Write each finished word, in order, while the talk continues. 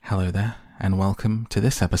Hello there, and welcome to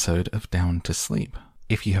this episode of Down to Sleep.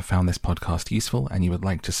 If you have found this podcast useful and you would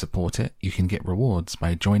like to support it, you can get rewards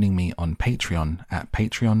by joining me on Patreon at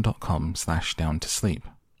patreon.com/downtosleep.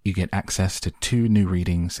 You get access to 2 new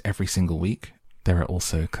readings every single week. There are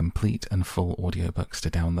also complete and full audiobooks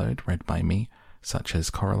to download read by me, such as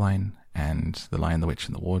Coraline and The Lion, the Witch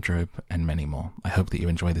and the Wardrobe, and many more. I hope that you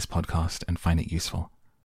enjoy this podcast and find it useful.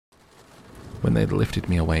 When they'd lifted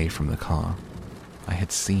me away from the car, I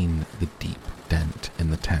had seen the deep dent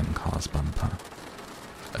in the tan car's bumper.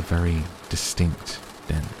 A very distinct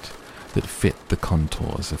dent that fit the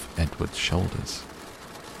contours of Edward's shoulders,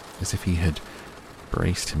 as if he had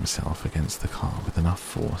braced himself against the car with enough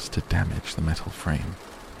force to damage the metal frame.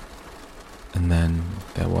 And then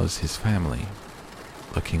there was his family,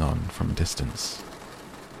 looking on from a distance,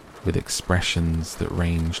 with expressions that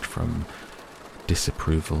ranged from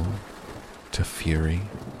disapproval to fury,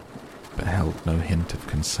 but held no hint of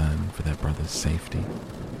concern for their brother's safety.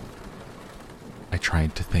 I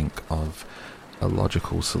tried to think of a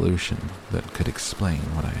logical solution that could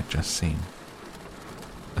explain what I had just seen.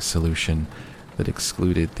 A solution that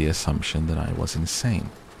excluded the assumption that I was insane.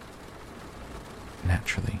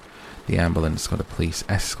 Naturally, the ambulance got a police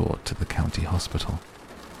escort to the county hospital.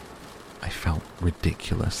 I felt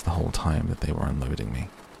ridiculous the whole time that they were unloading me.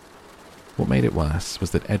 What made it worse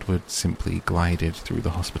was that Edward simply glided through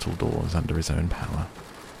the hospital doors under his own power.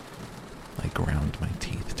 I ground my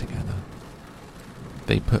teeth together.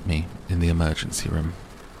 They put me in the emergency room,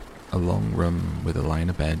 a long room with a line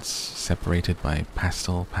of beds separated by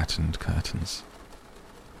pastel-patterned curtains.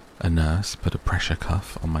 A nurse put a pressure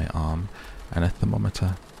cuff on my arm and a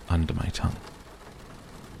thermometer under my tongue.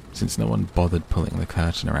 Since no one bothered pulling the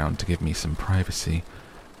curtain around to give me some privacy,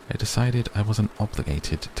 I decided I wasn't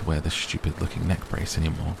obligated to wear the stupid-looking neck brace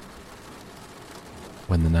anymore.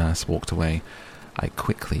 When the nurse walked away, I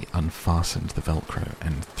quickly unfastened the Velcro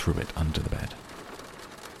and threw it under the bed.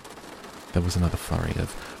 There was another flurry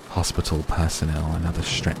of hospital personnel, another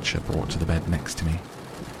stretcher brought to the bed next to me.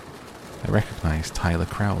 I recognized Tyler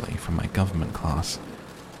Crowley from my government class,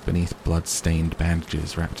 beneath blood-stained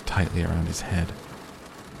bandages wrapped tightly around his head.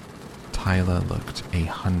 Tyler looked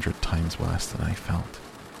 100 times worse than I felt,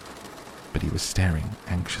 but he was staring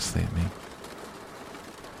anxiously at me.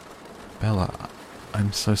 "Bella,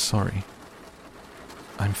 I'm so sorry."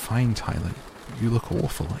 "I'm fine, Tyler. You look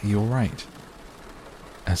awful. Are you alright?"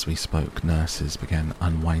 As we spoke, nurses began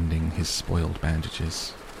unwinding his spoiled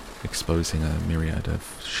bandages, exposing a myriad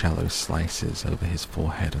of shallow slices over his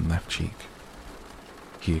forehead and left cheek.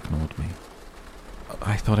 He ignored me.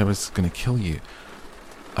 "I thought I was going to kill you.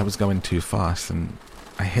 I was going too fast and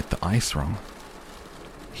I hit the ice wrong."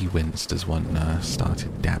 He winced as one nurse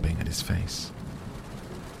started dabbing at his face.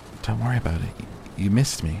 "Don't worry about it. You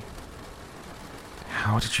missed me."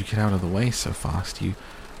 "How did you get out of the way so fast? You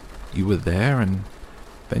were there and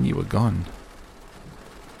then you were gone."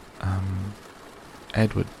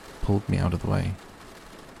 Edward pulled me out of the way."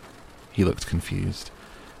 He looked confused.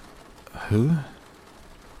 "Who?"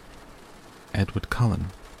 "Edward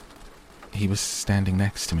Cullen. He was standing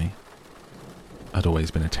next to me." I'd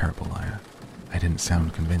always been a terrible liar. I didn't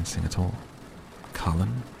sound convincing at all.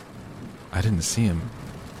 "Cullen? I didn't see him.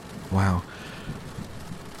 Wow.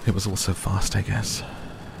 It was all so fast, I guess.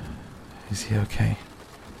 Is he okay?"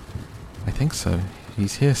 "I think so.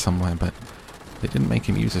 He's here somewhere, but they didn't make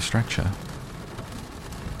him use a stretcher."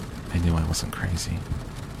 I knew I wasn't crazy.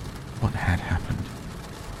 What had happened?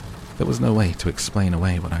 There was no way to explain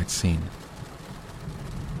away what I'd seen.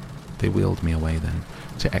 They wheeled me away then,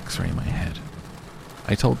 to x-ray my head.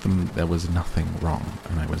 I told them there was nothing wrong,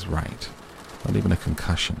 and I was right. Not even a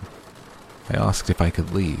concussion. I asked if I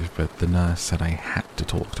could leave, but the nurse said I had to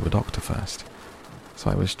talk to a doctor first. So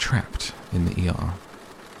I was trapped in the ER,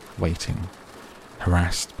 waiting,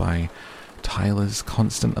 harassed by Tyler's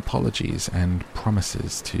constant apologies and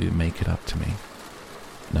promises to make it up to me.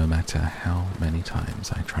 No matter how many times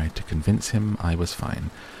I tried to convince him I was fine,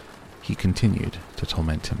 he continued to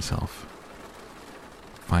torment himself.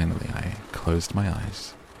 Finally, I closed my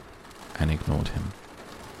eyes and ignored him.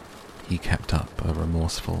 He kept up a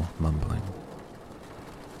remorseful mumbling.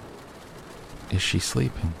 "Is she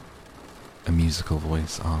sleeping?" a musical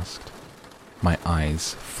voice asked. My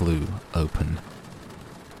eyes flew open.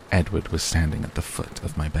 Edward was standing at the foot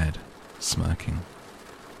of my bed, smirking.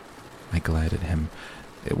 I glared at him.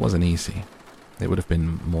 It wasn't easy. It would have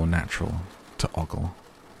been more natural to ogle.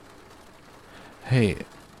 "Hey,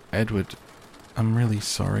 Edward, I'm really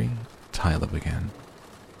sorry," Tyler began.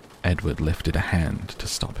 Edward lifted a hand to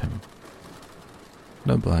stop him.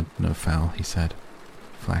 "No blood, no foul," he said,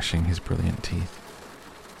 flashing his brilliant teeth.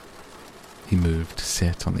 He moved to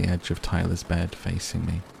sit on the edge of Tyler's bed, facing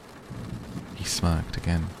me. He smirked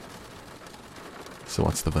again. "So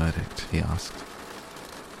what's the verdict?" he asked.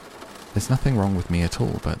 "There's nothing wrong with me at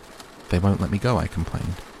all, but they won't let me go," I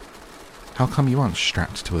complained. "How come you aren't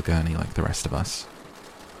strapped to a gurney like the rest of us?"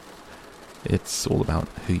 "It's all about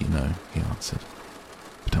who you know," he answered.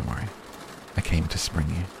 "But don't worry, I came to spring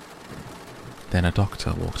you." Then a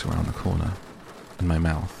doctor walked around the corner, and my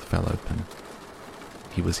mouth fell open.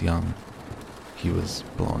 He was young, he was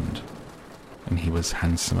blonde, and he was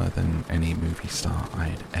handsomer than any movie star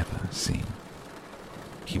I'd ever seen.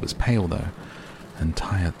 He was pale though, and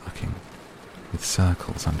tired-looking, with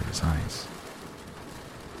circles under his eyes.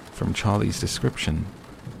 From Charlie's description,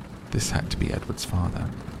 this had to be Edward's father.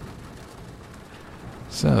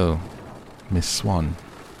 "So, Miss Swan,"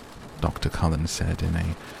 Dr. Cullen said in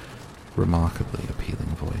a remarkably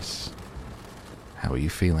appealing voice, "how are you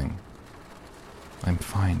feeling?" "I'm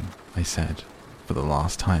fine," I said, for the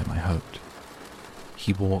last time I hoped.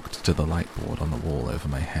 He walked to the light board on the wall over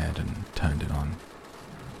my head and turned it on.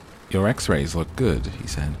 "Your x-rays look good," he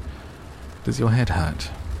said. "Does your head hurt?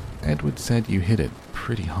 Edward said you hit it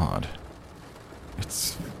pretty hard."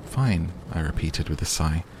 "It's fine," I repeated with a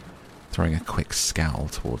sigh, throwing a quick scowl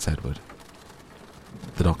towards Edward.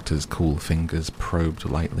 The doctor's cool fingers probed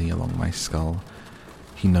lightly along my skull.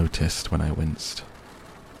 He noticed when I winced.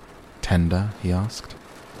 "Tender?" he asked.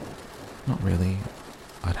 "Not really.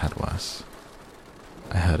 I'd had worse."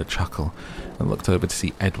 I heard a chuckle and looked over to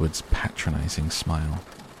see Edward's patronizing smile.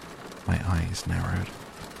 My eyes narrowed.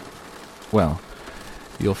 "Well,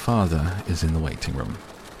 your father is in the waiting room.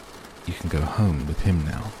 You can go home with him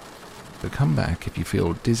now, but come back if you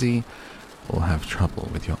feel dizzy or have trouble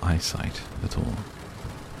with your eyesight at all."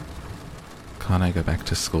 "Can't I go back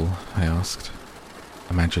to school?" I asked,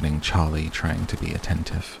 imagining Charlie trying to be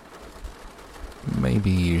attentive.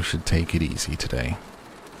 "Maybe you should take it easy today."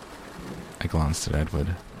 I glanced at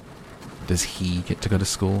Edward. "Does he get to go to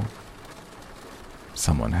school?"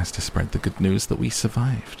 "Someone has to spread the good news that we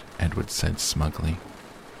survived," Edward said smugly.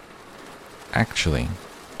 "Actually,"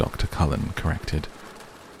 Dr. Cullen corrected,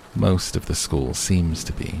 "most of the school seems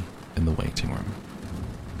to be in the waiting room."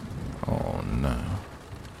 "Oh no,"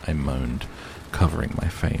 I moaned, covering my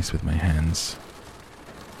face with my hands.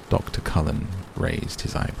 Dr. Cullen raised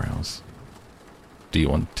his eyebrows. "Do you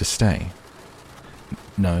want to stay?"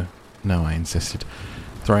 No, I insisted,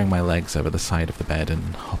 throwing my legs over the side of the bed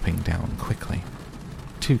and hopping down quickly.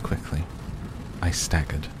 Too quickly. I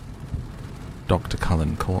staggered. Dr.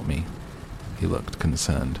 Cullen caught me. He looked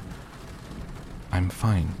concerned. "I'm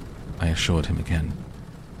fine," I assured him again.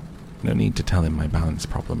 No need to tell him my balance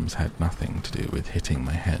problems had nothing to do with hitting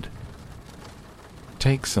my head.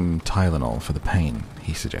 "Take some Tylenol for the pain,"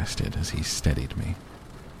 he suggested as he steadied me.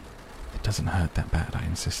 "It doesn't hurt that bad," I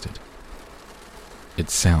insisted. "It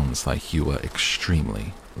sounds like you were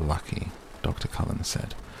extremely lucky," Dr. Cullen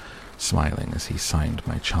said, smiling as he signed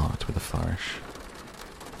my chart with a flourish.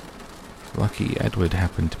 "Lucky Edward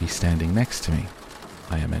happened to be standing next to me,"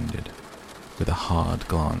 I amended, with a hard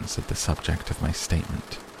glance at the subject of my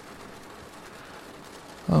statement.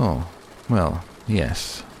 "Oh, well,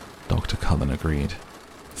 yes," Dr. Cullen agreed,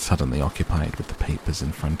 suddenly occupied with the papers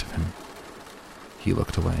in front of him. He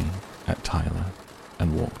looked away at Tyler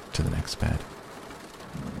and walked to the next bed.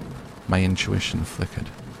 My intuition flickered.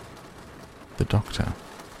 The doctor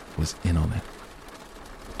was in on it.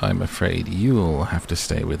 "I'm afraid you'll have to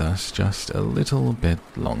stay with us just a little bit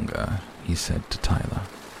longer," he said to Tyler,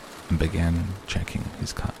 and began checking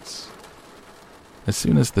his cuts. As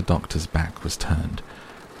soon as the doctor's back was turned,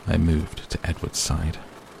 I moved to Edward's side.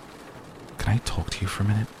 "Can I talk to you for a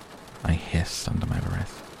minute?" I hissed under my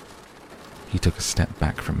breath. He took a step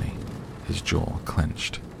back from me, his jaw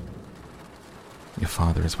clenched. "Your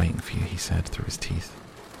father is waiting for you," he said through his teeth.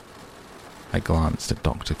 I glanced at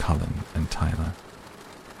Dr. Cullen and Tyler.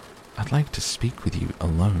 "I'd like to speak with you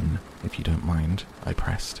alone, if you don't mind," I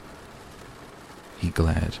pressed. He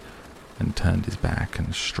glared and turned his back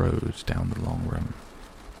and strode down the long room.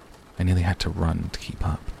 I nearly had to run to keep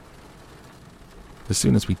up. As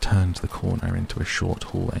soon as we turned the corner into a short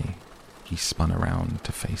hallway, he spun around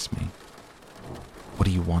to face me. "What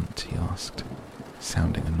do you want?" he asked,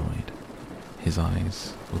 sounding annoyed. His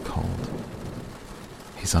eyes were cold.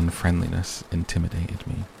 His unfriendliness intimidated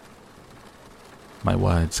me. My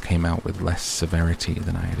words came out with less severity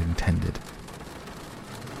than I had intended.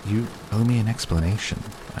 "You owe me an explanation,"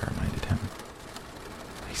 I reminded him.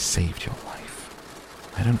 "I saved your life.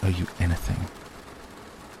 I don't owe you anything."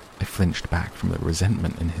 I flinched back from the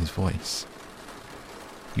resentment in his voice.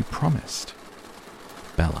 "You promised."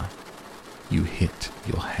 "Bella, you hit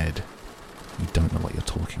your head. You don't know what you're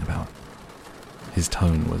talking about." His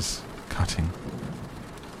tone was cutting.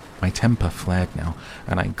 My temper flared now,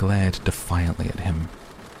 and I glared defiantly at him.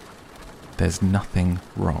 "There's nothing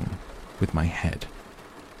wrong with my head."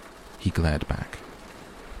 He glared back.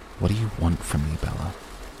 "What do you want from me, Bella?"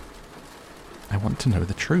 "I want to know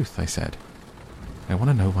the truth," I said. "I want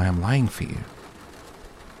to know why I'm lying for you."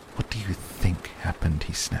 "What do you think happened?"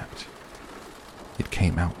 he snapped. It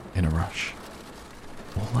came out in a rush.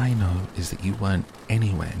 "All I know is that you weren't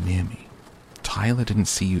anywhere near me. Tyler didn't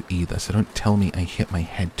see you either, so don't tell me I hit my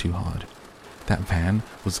head too hard. That van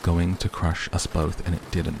was going to crush us both, and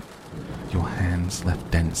it didn't. Your hands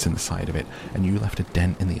left dents in the side of it, and you left a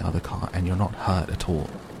dent in the other car, and you're not hurt at all.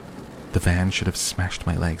 The van should have smashed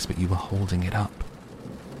my legs, but you were holding it up."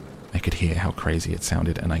 I could hear how crazy it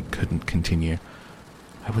sounded, and I couldn't continue.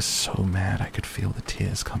 I was so mad I could feel the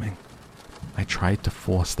tears coming. I tried to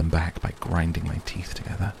force them back by grinding my teeth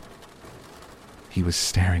together. He was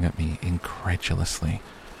staring at me incredulously,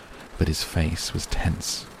 but his face was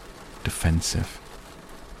tense, defensive.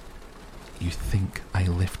 "You think I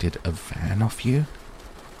lifted a van off you?"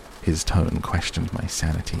 His tone questioned my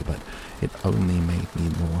sanity, but it only made me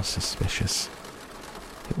more suspicious.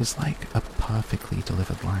 It was like a perfectly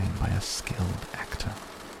delivered line by a skilled actor.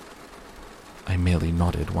 I merely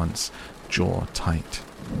nodded once, jaw tight.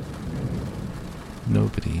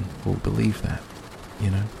 "Nobody will believe that,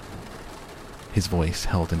 you know?" His voice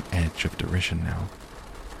held an edge of derision now.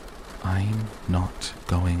 "I'm not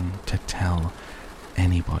going to tell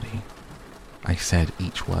anybody." I said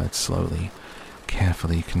each word slowly,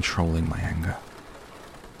 carefully controlling my anger.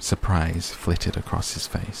 Surprise flitted across his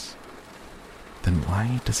face. "Then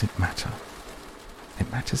why does it matter?"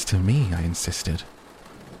 "It matters to me," I insisted.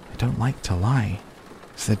 "I don't like to lie,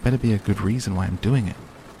 so there'd better be a good reason why I'm doing it."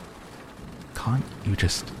 "Can't you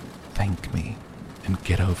just thank me and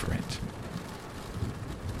get over it?"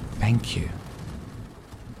 "Thank you."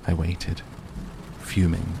 I waited,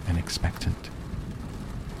 fuming and expectant.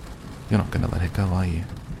 "You're not going to let it go, are you?"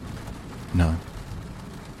 "No."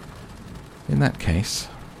 "In that case,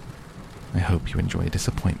 I hope you enjoy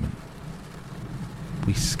disappointment."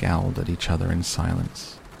 We scowled at each other in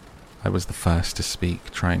silence. I was the first to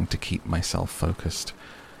speak, trying to keep myself focused.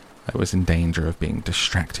 I was in danger of being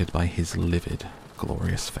distracted by his livid,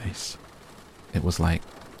 glorious face. It was like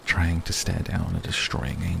trying to stare down a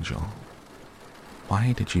destroying angel.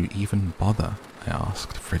 "Why did you even bother?" I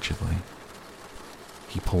asked frigidly.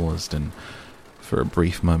 He paused, and for a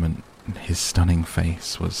brief moment, his stunning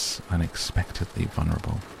face was unexpectedly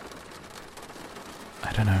vulnerable.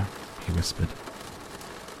 "I don't know," he whispered.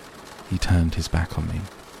 He turned his back on me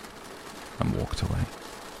and walked away.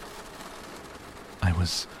 I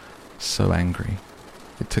was so angry.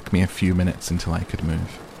 It took me a few minutes until I could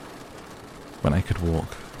move. When I could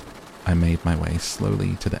walk, I made my way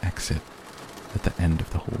slowly to the exit at the end of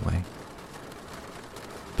the hallway.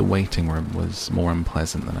 The waiting room was more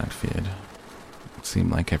unpleasant than I'd feared. It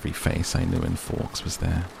seemed like every face I knew in Forks was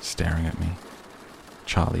there, staring at me.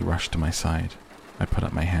 Charlie rushed to my side. I put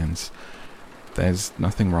up my hands. "There's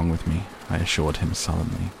nothing wrong with me," I assured him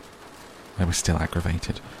sullenly. I was still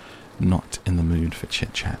aggravated, not in the mood for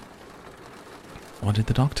chit-chat. "What did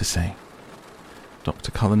the doctor say?"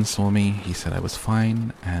 "Dr. Cullen saw me. He said I was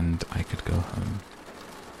fine and I could go home."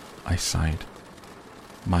 I sighed.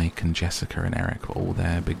 Mike and Jessica and Eric were all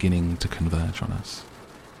there, beginning to converge on us.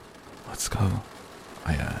 "Let's go,"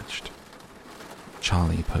 I urged.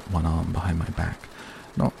 Charlie put one arm behind my back,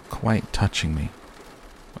 not quite touching me,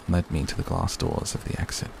 and led me to the glass doors of the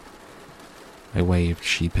exit. I waved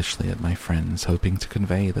sheepishly at my friends, hoping to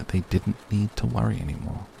convey that they didn't need to worry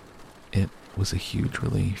anymore. It was a huge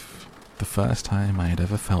relief, the first time I had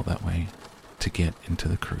ever felt that way, to get into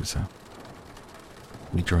the cruiser.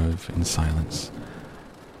 We drove in silence.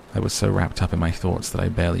 I was so wrapped up in my thoughts that I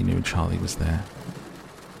barely knew Charlie was there.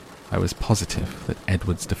 I was positive that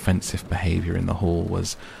Edward's defensive behavior in the hall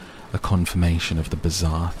was a confirmation of the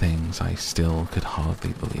bizarre things I still could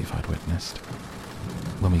hardly believe I'd witnessed.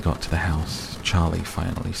 When we got to the house, Charlie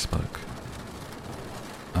finally spoke.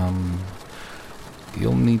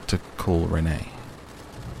 You'll need to call Renee."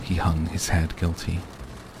 He hung his head guilty.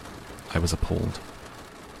 I was appalled.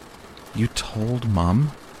 "You told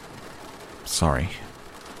Mum?" "Sorry."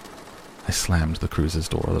 I slammed the cruiser's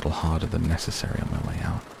door a little harder than necessary on my way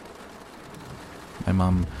out. My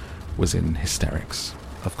mum was in hysterics,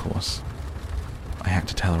 of course. I had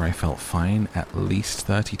to tell her I felt fine at least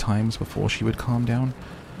 30 times before she would calm down.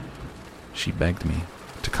 She begged me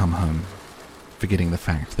to come home, forgetting the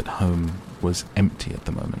fact that home was empty at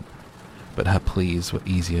the moment, but her pleas were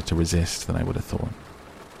easier to resist than I would have thought.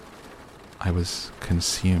 I was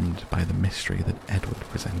consumed by the mystery that Edward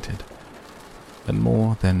presented. and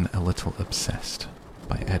more than a little obsessed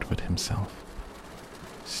by Edward himself.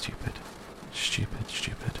 Stupid, stupid,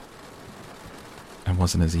 stupid. I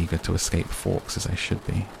wasn't as eager to escape Forks as I should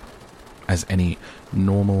be, as any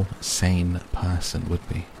normal, sane person would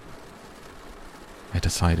be. I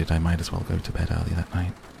decided I might as well go to bed early that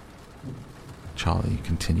night. Charlie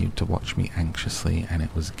continued to watch me anxiously, and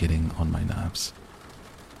it was getting on my nerves.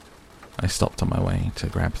 I stopped on my way to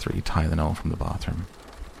grab 3 Tylenol from the bathroom.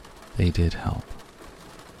 They did help,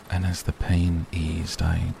 and as the pain eased,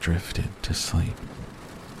 I drifted to sleep.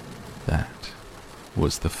 That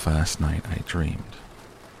was the first night I dreamed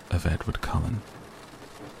of Edward Cullen.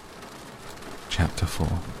 Chapter 4.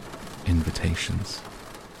 Invitations.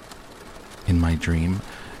 In my dream,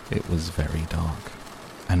 it was very dark,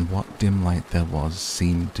 and what dim light there was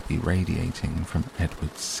seemed to be radiating from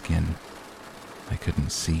Edward's skin. I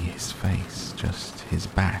couldn't see his face, just his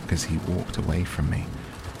back as he walked away from me,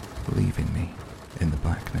 leaving me in the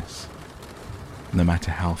blackness. No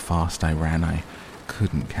matter how fast I ran, I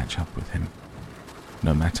couldn't catch up with him.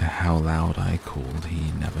 No matter how loud I called,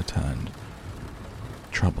 he never turned.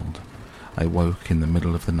 Troubled, I woke in the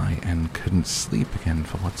middle of the night and couldn't sleep again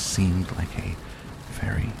for what seemed like a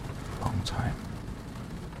very long time.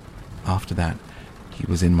 After that, he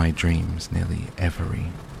was in my dreams nearly every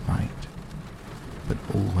night, but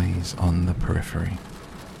always on the periphery,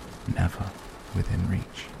 never within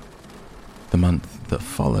reach. The month that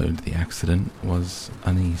followed the accident was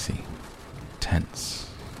uneasy, tense,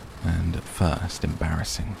 and at first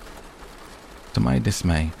embarrassing. To my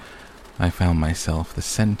dismay, I found myself the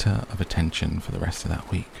center of attention for the rest of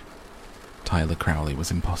that week. Tyler Crowley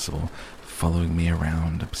was impossible, following me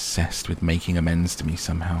around, obsessed with making amends to me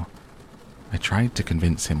somehow. I tried to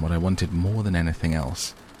convince him what I wanted more than anything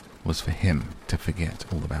else was for him to forget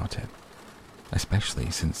all about it,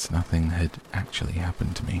 especially since nothing had actually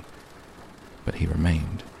happened to me. But he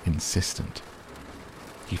remained insistent.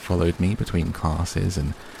 He followed me between classes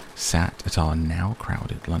and sat at our now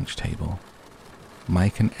crowded lunch table.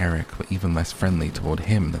 Mike and Eric were even less friendly toward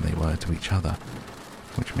him than they were to each other,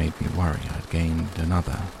 which made me worry I'd gained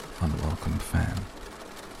another unwelcome fan.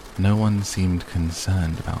 No one seemed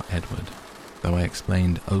concerned about Edward, though I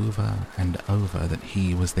explained over and over that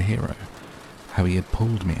he was the hero, how he had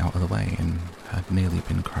pulled me out of the way and had nearly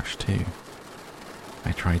been crushed too.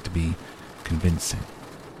 I tried to be convincing.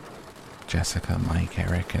 Jessica, Mike,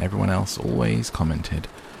 Eric, and everyone else always commented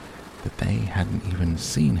that they hadn't even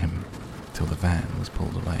seen him till the van was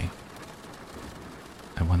pulled away.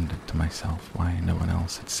 I wondered to myself why no one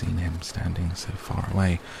else had seen him standing so far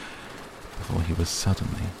away before he was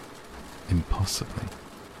suddenly, impossibly,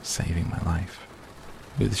 saving my life.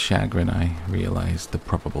 With chagrin, I realized the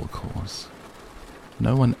probable cause.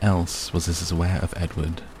 No one else was as aware of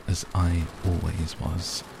Edward as I always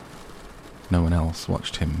was. No one else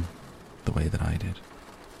watched him the way that I did.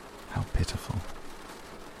 How pitiful.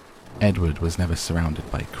 Edward was never surrounded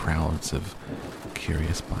by crowds of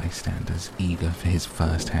curious bystanders eager for his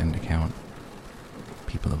first-hand account.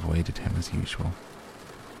 People avoided him as usual.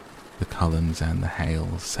 The Cullens and the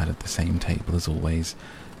Hales sat at the same table as always,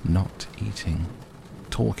 not eating,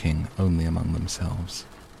 talking only among themselves.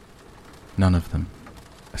 None of them,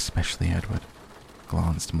 especially Edward,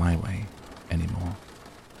 glanced my way anymore.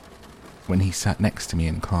 When he sat next to me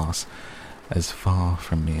in class, as far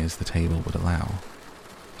from me as the table would allow,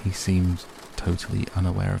 he seemed totally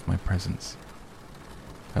unaware of my presence.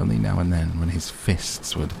 Only now and then, when his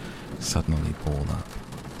fists would suddenly ball up,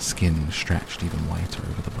 skin stretched even whiter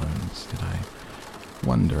over the bones, did I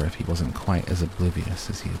wonder if he wasn't quite as oblivious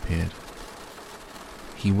as he appeared.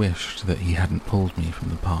 He wished that he hadn't pulled me from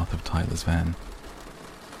the path of Tyler's van.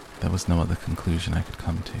 There was no other conclusion I could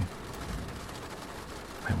come to.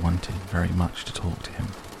 I wanted very much to talk to him,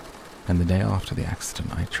 and the day after the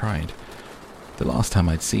accident I tried. The last time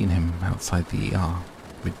I'd seen him outside the ER,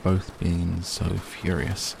 we'd both been so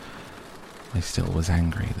furious. I still was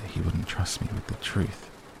angry that he wouldn't trust me with the truth,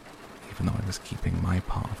 even though I was keeping my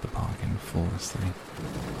part of the bargain flawlessly.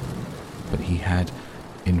 But he had,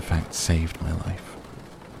 in fact, saved my life,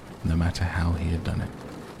 no matter how he had done it.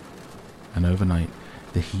 And overnight,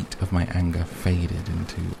 the heat of my anger faded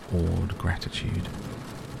into awed gratitude.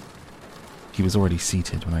 He was already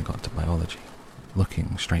seated when I got to biology,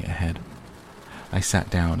 looking straight ahead. I sat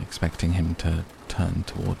down, expecting him to turn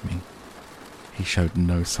toward me. He showed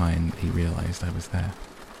no sign that he realized I was there.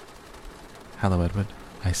 "Hello, Edward,"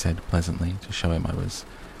 I said pleasantly to show him I was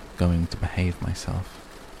going to behave myself.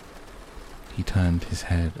 He turned his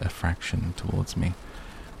head a fraction towards me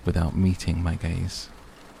without meeting my gaze,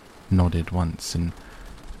 nodded once and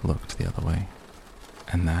looked the other way.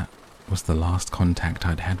 And that was the last contact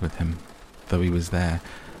I'd had with him though he was there,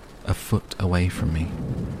 a foot away from me,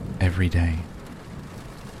 every day.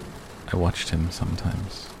 I watched him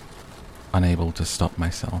sometimes, unable to stop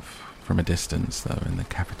myself from a distance, though, in the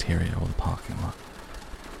cafeteria or the parking lot.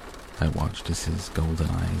 I watched as his golden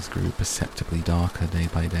eyes grew perceptibly darker day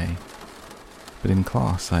by day. But in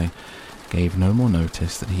class, I gave no more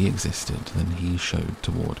notice that he existed than he showed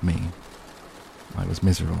toward me. I was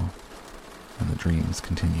miserable, and the dreams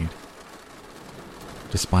continued.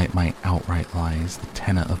 Despite my outright lies, the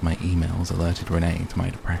tenor of my emails alerted Renee to my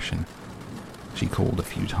depression. She called a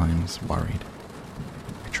few times, worried.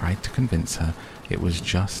 I tried to convince her it was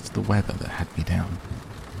just the weather that had me down.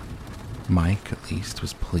 Mike, at least,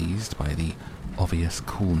 was pleased by the obvious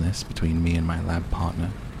coolness between me and my lab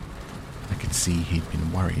partner. I could see he'd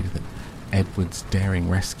been worried that Edward's daring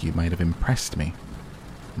rescue might have impressed me,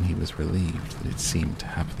 and he was relieved that it seemed to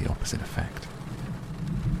have the opposite effect.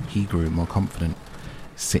 He grew more confident,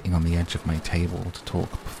 sitting on the edge of my table to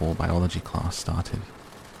talk before biology class started,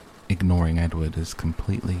 ignoring Edward as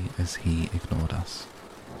completely as he ignored us.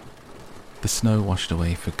 The snow washed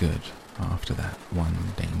away for good after that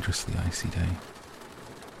one dangerously icy day.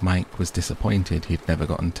 Mike was disappointed he'd never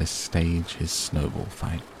gotten to stage his snowball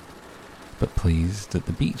fight, but pleased that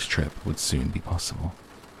the beach trip would soon be possible.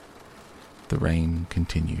 The rain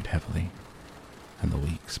continued heavily, and the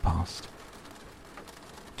weeks passed.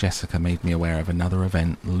 Jessica made me aware of another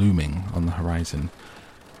event looming on the horizon.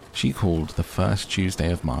 She called the first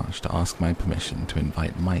Tuesday of March to ask my permission to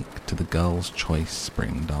invite Mike to the Girls' Choice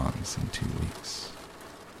Spring Dance in 2 weeks.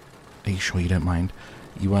 "Are you sure you don't mind?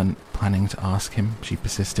 You weren't planning to ask him?" she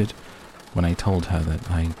persisted, when I told her that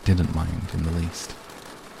I didn't mind in the least.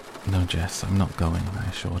 "No, Jess, I'm not going," I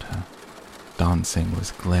assured her. Dancing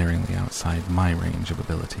was glaringly outside my range of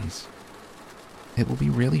abilities. "It will be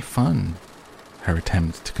really fun." Her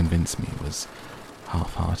attempt to convince me was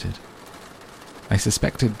half-hearted. I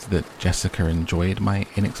suspected that Jessica enjoyed my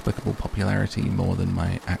inexplicable popularity more than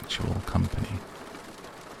my actual company.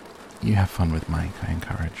 "You have fun with Mike," I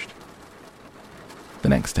encouraged. The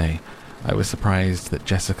next day, I was surprised that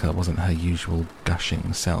Jessica wasn't her usual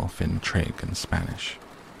gushing self in trig and Spanish.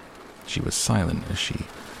 She was silent as she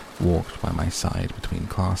walked by my side between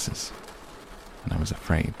classes, and I was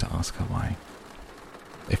afraid to ask her why.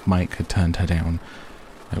 If Mike had turned her down,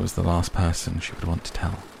 I was the last person she would want to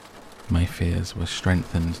tell. My fears were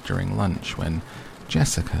strengthened during lunch when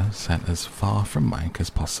Jessica sat as far from Mike as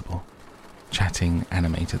possible, chatting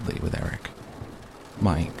animatedly with Eric.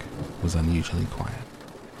 Mike was unusually quiet.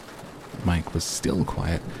 Mike was still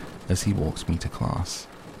quiet as he walked me to class,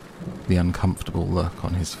 the uncomfortable look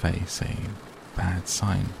on his face a bad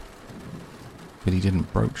sign. But he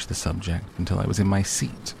didn't broach the subject until I was in my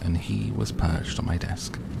seat and he was perched on my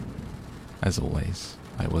desk. As always,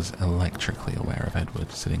 I was electrically aware of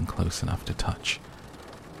Edward sitting close enough to touch,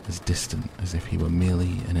 as distant as if he were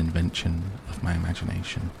merely an invention of my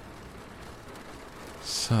imagination.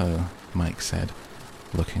 "So," Mike said,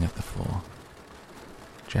 looking at the floor,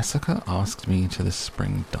 "Jessica asked me to the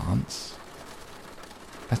spring dance?"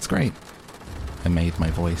 "That's great." I made my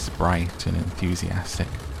voice bright and enthusiastic.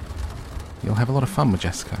 "You'll have a lot of fun with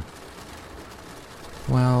Jessica."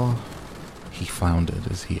 "Well," he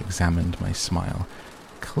floundered as he examined my smile,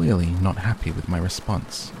 clearly not happy with my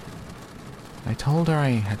response. "I told her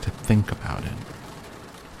I had to think about it."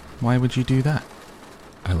 "Why would you do that?"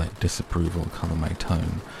 I let disapproval color my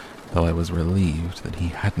tone, though I was relieved that he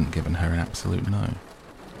hadn't given her an absolute no.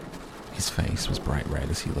 His face was bright red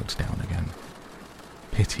as he looked down again.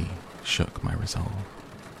 Pity shook my resolve.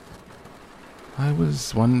 "I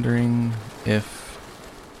was wondering if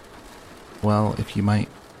you might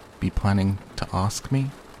be planning to ask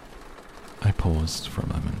me?" I paused for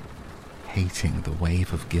a moment, hating the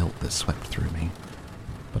wave of guilt that swept through me,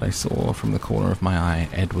 but I saw from the corner of my eye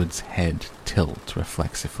Edward's head tilt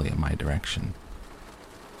reflexively in my direction.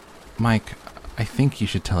 "Mike, I think you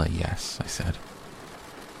should tell her yes," I said.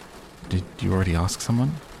 "Did you already ask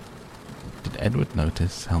someone?" Did Edward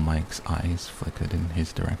notice how Mike's eyes flickered in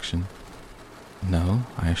his direction? "No,"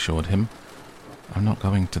 I assured him. "I'm not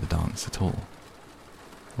going to the dance at all."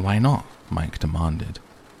 "Why not?" Mike demanded.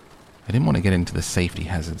 I didn't want to get into the safety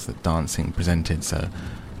hazards that dancing presented, so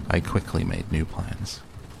I quickly made new plans.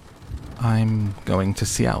 "I'm going to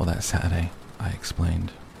Seattle that Saturday," I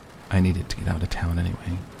explained. I needed to get out of town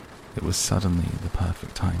anyway. It was suddenly the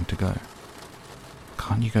perfect time to go.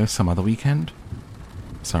 "Can't you go some other weekend?"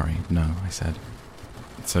 "Sorry, no," I said.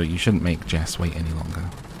 "So you shouldn't make Jess wait any longer.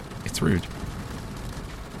 It's rude."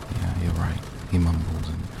 "Yeah, you're right," he mumbled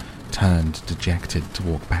and turned dejected to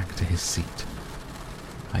walk back to his seat.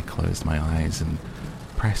 I closed my eyes and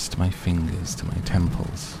pressed my fingers to my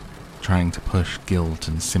temples, trying to push guilt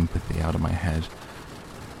and sympathy out of my head.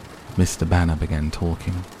 Mr. Banner began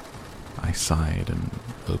talking. I sighed and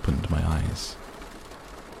opened my eyes.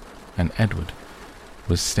 And Edward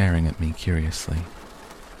was staring at me curiously.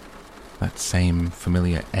 That same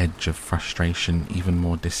familiar edge of frustration, even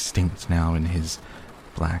more distinct now in his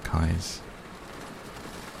black eyes.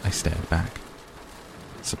 I stared back,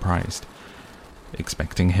 surprised,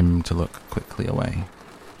 expecting him to look quickly away.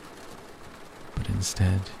 But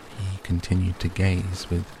instead, he continued to gaze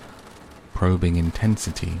with probing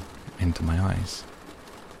intensity into my eyes.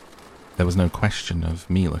 There was no question of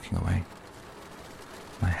me looking away.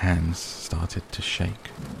 My hands started to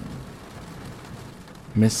shake.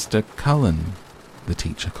 "Mr. Cullen," the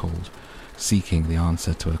teacher called, seeking the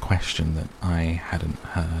answer to a question that I hadn't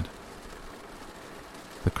heard.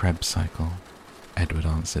 "The Krebs cycle," Edward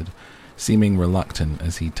answered, seeming reluctant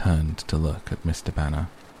as he turned to look at Mr. Banner.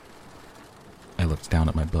 I looked down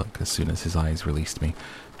at my book as soon as his eyes released me,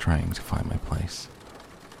 trying to find my place.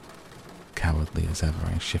 Cowardly as ever,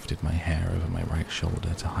 I shifted my hair over my right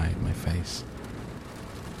shoulder to hide my face.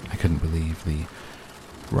 I couldn't believe the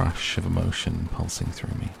rush of emotion pulsing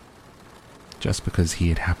through me. Just because he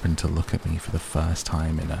had happened to look at me for the first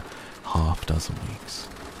time in a half-dozen weeks.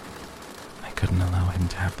 I couldn't allow him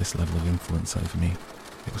to have this level of influence over me.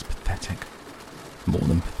 It was pathetic. More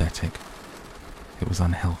than pathetic. It was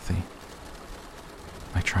unhealthy.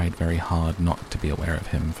 I tried very hard not to be aware of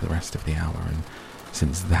him for the rest of the hour, and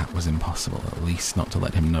since that was impossible, at least not to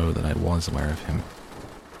let him know that I was aware of him.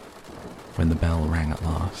 When the bell rang at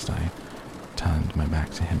last, I turned my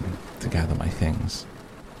back to him to gather my things,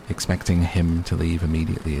 expecting him to leave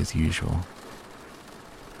immediately as usual.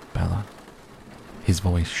 "Bella?" His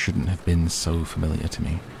voice shouldn't have been so familiar to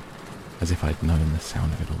me, as if I'd known the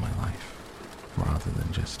sound of it all my life, rather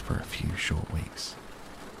than just for a few short weeks.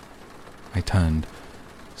 I turned,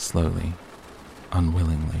 slowly,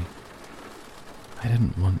 unwillingly. I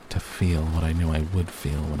didn't want to feel what I knew I would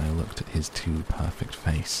feel when I looked at his too perfect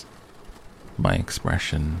face. My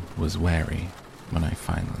expression was wary when I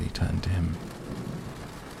finally turned to him.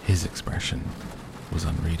 His expression was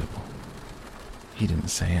unreadable. He didn't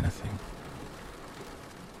say anything.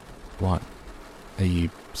 "What? Are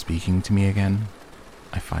you speaking to me again?"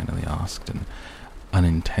 I finally asked, an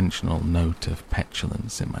unintentional note of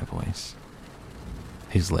petulance in my voice.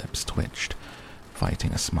 His lips twitched,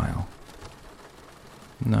 fighting a smile.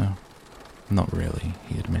 "No, not really,"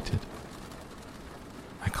 he admitted.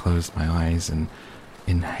 I closed my eyes and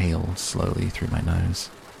inhaled slowly through my nose,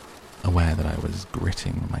 aware that I was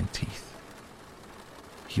gritting my teeth.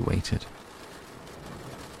 He waited.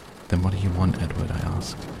 "Then what do you want, Edward?" I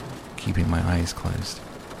asked, keeping my eyes closed.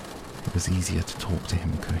 It was easier to talk to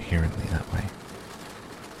him coherently that way.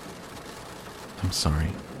 "I'm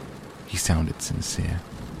sorry." He sounded sincere.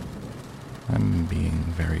 "I'm being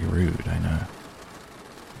very rude, I know.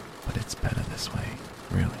 But it's better this way,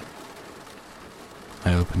 really."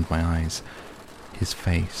 I opened my eyes. His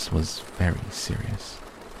face was very serious.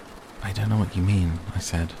 "I don't know what you mean," I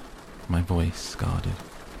said, my voice guarded.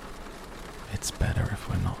 "It's better if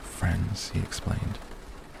we're not friends," he explained.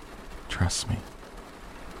 "Trust me."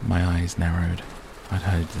 My eyes narrowed. I'd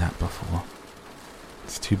heard that before.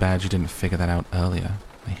 "It's too bad you didn't figure that out earlier,"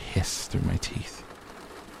 I hissed through my teeth.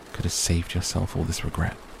 "Could have saved yourself all this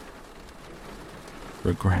regret."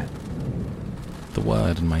 Regret. The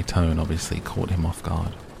word and my tone obviously caught him off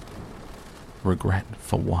guard. Regret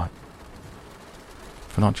for what?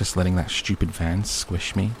 For not just letting that stupid van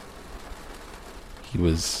squish me? He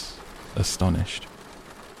was astonished.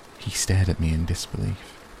 He stared at me in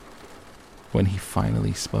disbelief. When he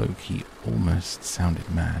finally spoke, he almost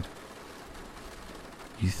sounded mad.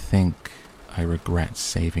 "You think I regret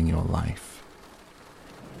saving your life?"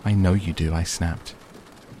 "I know you do," I snapped.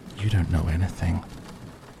 "You don't know anything."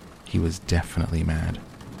 He was definitely mad.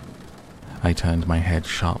 I turned my head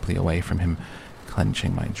sharply away from him,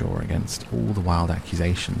 clenching my jaw against all the wild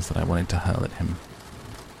accusations that I wanted to hurl at him.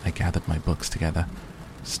 I gathered my books together,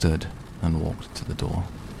 stood, and walked to the door.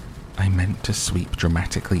 I meant to sweep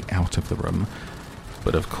dramatically out of the room,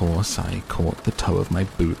 but of course I caught the toe of my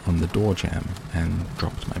boot on the door jamb and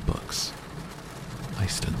dropped my books. I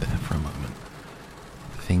stood there for a moment,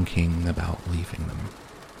 thinking about leaving them.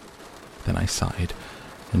 Then I sighed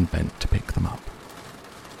and bent to pick them up.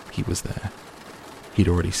 He was there. He'd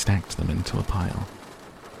already stacked them into a pile.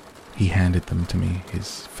 He handed them to me,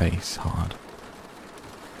 his face hard.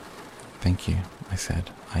 "Thank you," I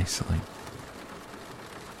said, icily.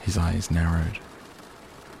 His eyes narrowed.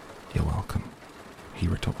 "You're welcome," he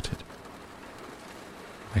retorted.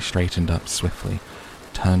 I straightened up swiftly,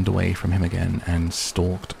 turned away from him again, and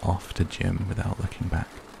stalked off to Jim without looking back.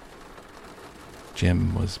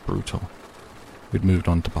 gym was brutal. We'd moved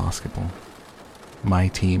on to basketball. My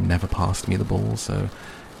team never passed me the ball, so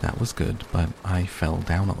that was good, but I fell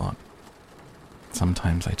down a lot.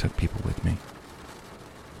 Sometimes I took people with me.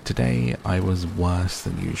 Today I was worse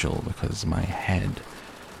than usual because my head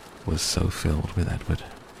was so filled with Edward.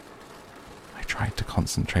 I tried to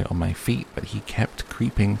concentrate on my feet, but he kept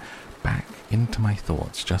creeping back into my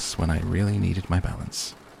thoughts just when I really needed my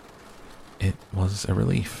balance. It was a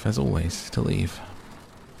relief, as always, to leave.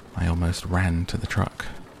 I almost ran to the truck.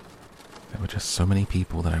 There were just so many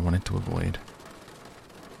people that I wanted to avoid.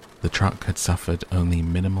 The truck had suffered only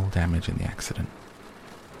minimal damage in the accident.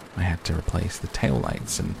 I had to replace the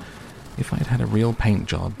taillights, and if I'd had a real paint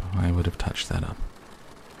job, I would have touched that up.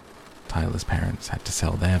 Tyler's parents had to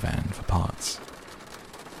sell their van for parts.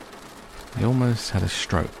 I almost had a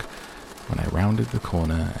stroke when I rounded the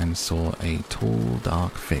corner and saw a tall,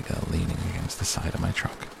 dark figure leaning against the side of my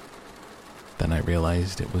truck. Then I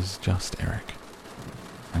realized it was just Eric.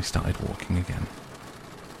 I started walking again.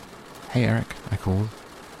 "Hey, Eric," I called.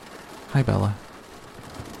 "Hi, Bella."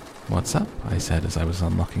 "What's up?" I said as I was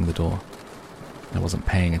unlocking the door. I wasn't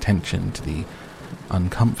paying attention to the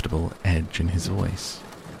uncomfortable edge in his voice,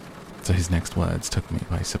 so his next words took me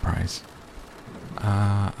by surprise.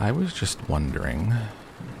 I was just wondering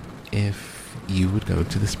if you would go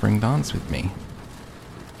to the spring dance with me."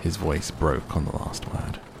 His voice broke on the last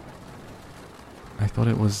word. "I thought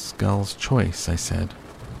it was girls' choice," I said,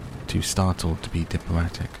 too startled to be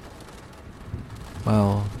diplomatic.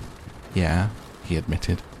 "Well, yeah," he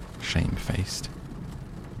admitted, shamefaced.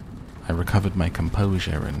 I recovered my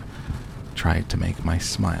composure and tried to make my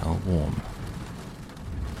smile warm.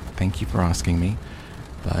 "Thank you for asking me,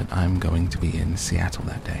 but I'm going to be in Seattle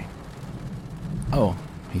that day." "Oh,"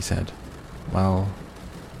 he said. "Well,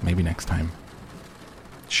 maybe next time."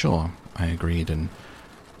 "Sure," I agreed and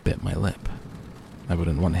bit my lip. I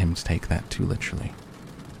wouldn't want him to take that too literally.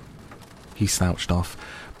 He slouched off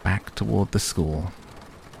back toward the school.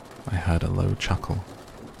 I heard a low chuckle.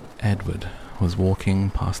 Edward was walking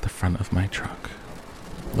past the front of my truck,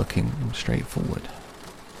 looking straight forward,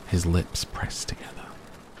 his lips pressed together.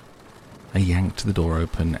 I yanked the door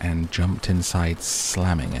open and jumped inside,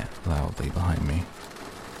 slamming it loudly behind me.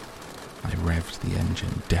 I revved the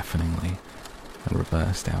engine deafeningly and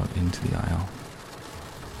reversed out into the aisle.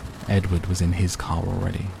 Edward was in his car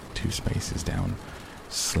already, 2 spaces down,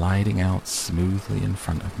 sliding out smoothly in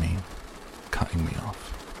front of me, cutting me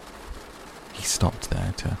off. He stopped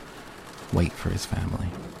there to wait for his family.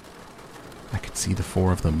 I could see the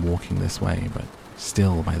 4 of them walking this way, but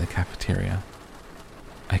still by the cafeteria.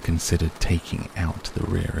 I considered taking out the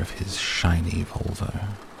rear of his shiny Volvo,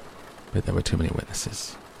 but there were too many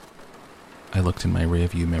witnesses. I looked in my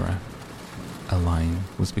rearview mirror. A line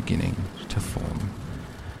was beginning to form.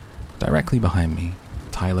 Directly behind me,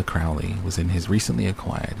 Tyler Crowley was in his recently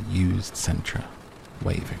acquired used Sentra,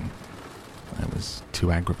 waving. I was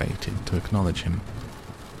too aggravated to acknowledge him.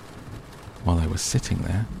 While I was sitting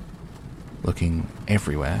there, looking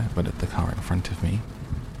everywhere but at the car in front of me,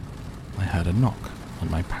 I heard a knock on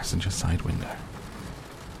my passenger side window.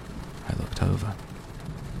 I looked over.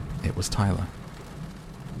 It was Tyler.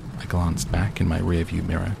 I glanced back in my rearview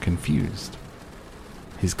mirror, confused.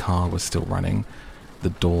 His car was still running, the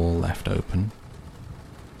door left open.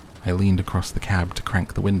 I leaned across the cab to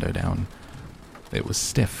crank the window down. It was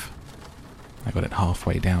stiff. I got it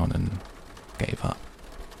halfway down and gave up.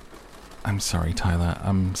 "I'm sorry, Tyler.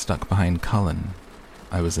 I'm stuck behind Cullen."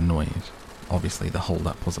 I was annoyed. Obviously, the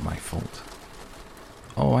hold-up wasn't my fault.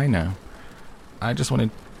 "Oh, I know. I just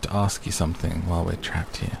wanted to ask you something while we're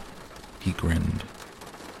trapped here." He grinned.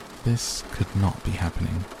 This could not be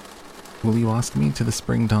happening. "Will you ask me to the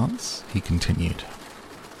spring dance?" he continued.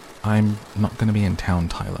 "I'm not going to be in town,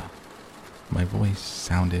 Tyler." My voice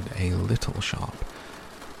sounded a little sharp.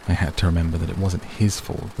 I had to remember that it wasn't his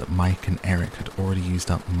fault that Mike and Eric had already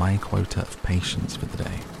used up my quota of patience for the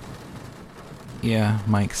day. "Yeah,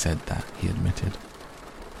 Mike said that," he admitted.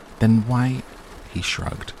 "Then why—" he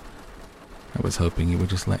shrugged. I was hoping you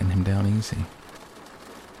were just letting him down easy.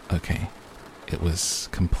 Okay, it was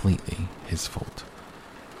completely his fault.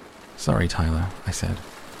 "Sorry, Tyler," I said,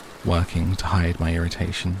 working to hide my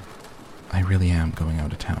irritation. "I really am going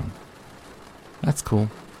out of town." "That's cool.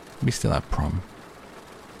 We still have prom."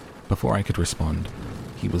 Before I could respond,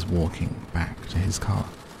 he was walking back to his car.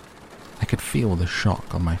 I could feel the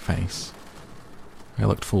shock on my face. I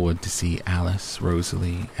looked forward to see Alice,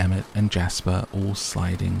 Rosalie, Emmett, and Jasper all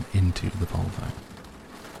sliding into the Volvo.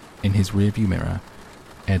 In his rearview mirror,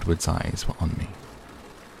 Edward's eyes were on me.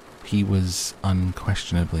 He was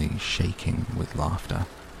unquestionably shaking with laughter,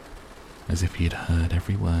 as if he had heard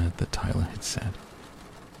every word that Tyler had said.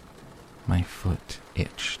 My foot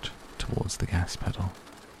itched towards the gas pedal.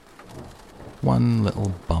 One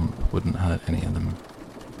little bump wouldn't hurt any of them.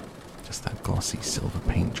 Just that glossy silver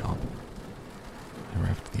paint job. I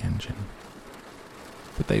revved the engine.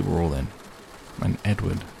 But they were all in, and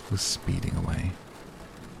Edward was speeding away.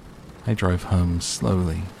 I drove home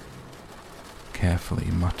slowly, carefully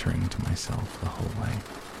muttering to myself the whole way.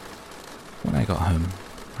 When I got home,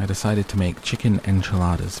 I decided to make chicken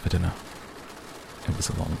enchiladas for dinner. It was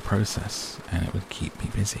a long process, and it would keep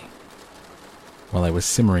me busy. While I was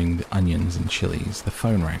simmering the onions and chilies, the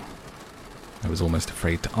phone rang. I was almost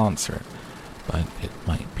afraid to answer it, but it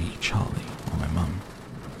might be Charlie or my mum.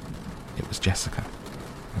 It was Jessica,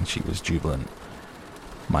 and she was jubilant.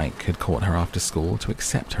 Mike had caught her after school to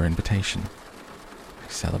accept her invitation.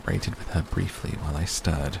 I celebrated with her briefly while I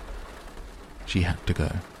stirred. She had to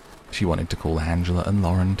go. She wanted to call Angela and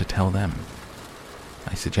Lauren to tell them.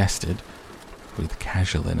 I suggested, with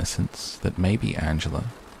casual innocence, that maybe Angela,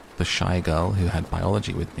 the shy girl who had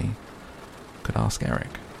biology with me, could ask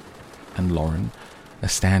Eric, and Lauren, a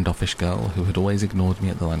standoffish girl who had always ignored me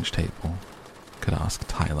at the lunch table, could ask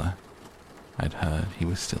Tyler. I'd heard he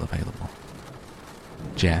was still available.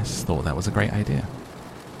 Jess thought that was a great idea.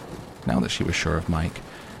 Now that she was sure of Mike,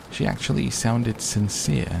 she actually sounded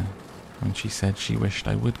sincere when she said she wished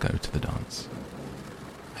I would go to the dance.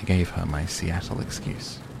 I gave her my Seattle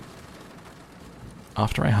excuse.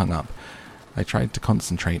 After I hung up, I tried to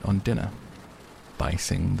concentrate on dinner,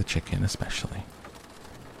 dicing the chicken especially.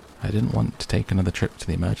 I didn't want to take another trip to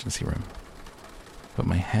the emergency room, but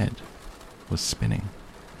my head was spinning,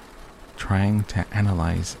 trying to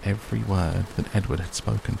analyze every word that Edward had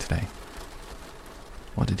spoken today.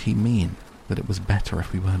 What did he mean that it was better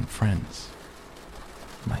if we weren't friends?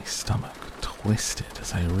 My stomach twisted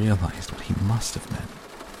as I realized what he must have meant.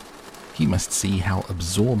 He must see how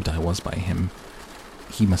absorbed I was by him.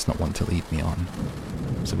 He must not want to lead me on,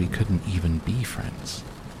 so we couldn't even be friends,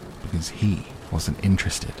 because he wasn't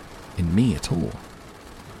interested in me at all.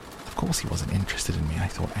 Of course he wasn't interested in me, I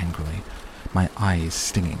thought angrily, my eyes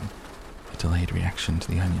stinging, a delayed reaction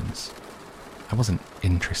to the onions. I wasn't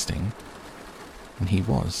interesting, and he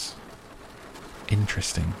was.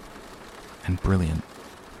 Interesting, and brilliant,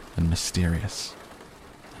 and mysterious,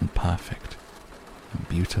 and perfect, and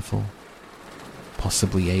beautiful,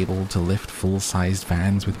 possibly able to lift full-sized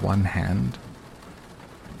vans with one hand.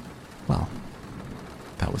 Well,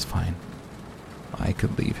 that was fine. I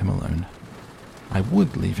could leave him alone. I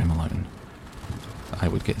would leave him alone. I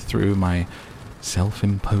would get through my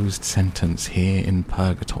self-imposed sentence here in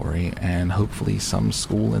purgatory, and hopefully some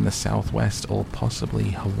school in the Southwest or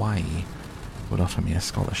possibly Hawaii would offer me a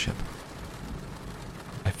scholarship.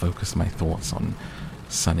 I focused my thoughts on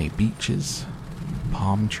sunny beaches,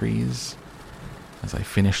 palm trees, as I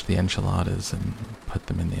finished the enchiladas and put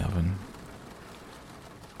them in the oven.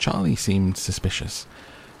 Charlie seemed suspicious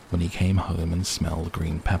when he came home and smelled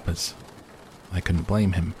green peppers. I couldn't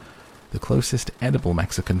blame him. The closest edible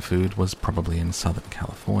Mexican food was probably in Southern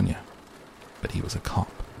California. But he was a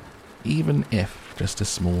cop, even if just a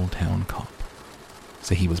small-town cop.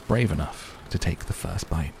 So he was brave enough to take the first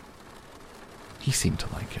bite. He seemed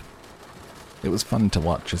to like it. It was fun to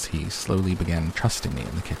watch as he slowly began trusting me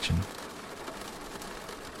in the kitchen.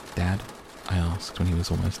 "Dad?" I asked when he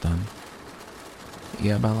was almost done.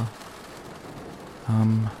 "Yeah, Bella?"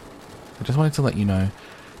 I just wanted to let you know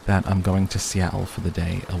that I'm going to Seattle for the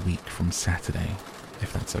day a week from Saturday,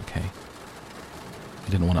 if that's okay. I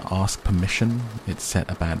didn't want to ask permission, it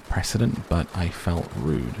set a bad precedent, but I felt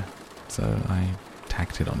rude, so I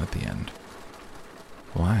tacked it on at the end.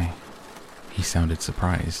 "Why?" He sounded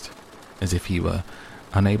surprised, as if he were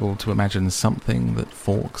unable to imagine something that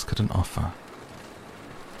Forks couldn't offer.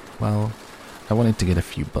 "Well, I wanted to get a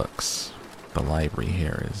few books. The library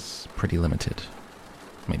here is pretty limited.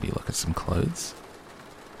 Maybe look at some clothes."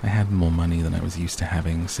 I had more money than I was used to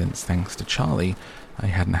having since, thanks to Charlie, I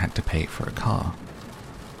hadn't had to pay for a car.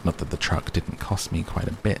 Not that the truck didn't cost me quite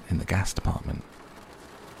a bit in the gas department.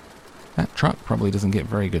 "That truck probably doesn't get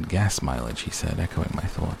very good gas mileage," he said, echoing my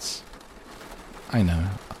thoughts. "I know.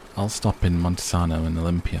 I'll stop in Montesano and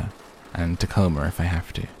Olympia, and Tacoma if I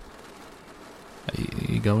have to."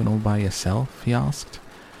 "Are you going all by yourself?" he asked,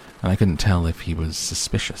 and I couldn't tell if he was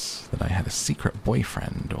suspicious that I had a secret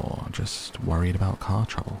boyfriend or just worried about car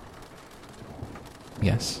trouble.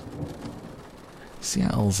 "Yes."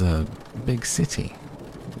 "Seattle's a big city.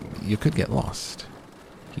 You could get lost."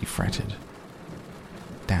 He fretted.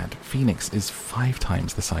 "Dad, Phoenix is 5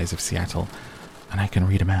 times the size of Seattle, and I can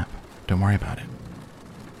read a map. Don't worry about it.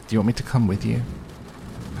 Do you want me to come with you?"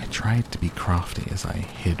 I tried to be crafty as I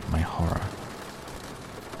hid my horror.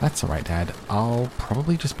 That's alright, Dad. I'll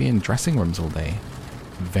probably just be in dressing rooms all day.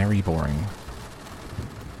 Very boring.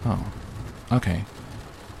 Oh, okay.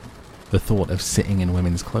 The thought of sitting in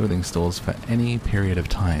women's clothing stores for any period of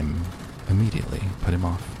time immediately put him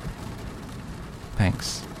off.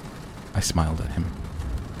 Thanks. I smiled at him.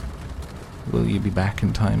 Will you be back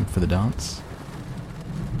in time for the dance?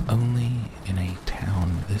 Only in a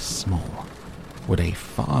town this small would a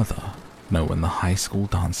father know when the high school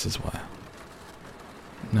dances were.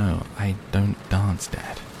 No, I don't dance,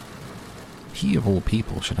 Dad. He of all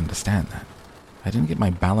people should understand that. I didn't get my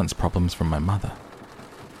balance problems from my mother.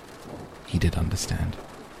 He did understand.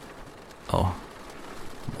 Oh,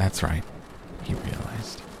 that's right, he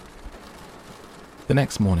realized. The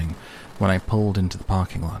next morning, when I pulled into the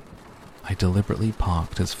parking lot, I deliberately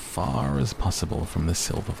parked as far as possible from the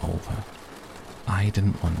silver Volvo. I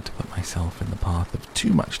didn't want to put myself in the path of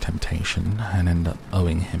too much temptation and end up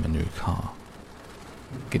owing him a new car.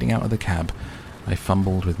 Getting out of the cab, I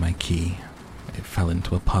fumbled with my key. It fell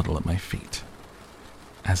into a puddle at my feet.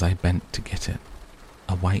 As I bent to get it,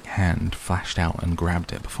 a white hand flashed out and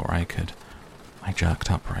grabbed it before I could. I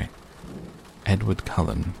jerked upright. Edward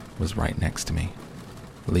Cullen was right next to me,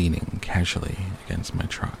 leaning casually against my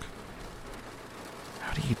truck.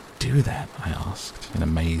 How do you do that? I asked in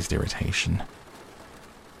amazed irritation.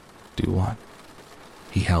 Do what?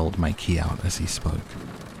 He held my key out as he spoke.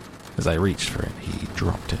 As I reached for it, he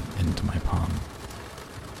dropped it into my palm.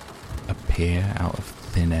 Appear out of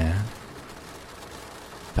thin air?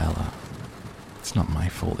 Bella, it's not my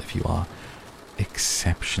fault if you are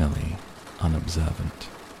exceptionally unobservant.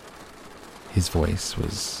 His voice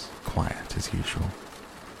was quiet as usual,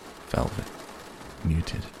 velvet,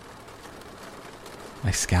 muted.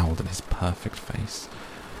 I scowled at his perfect face.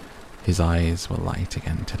 His eyes were light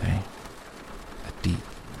again today, a deep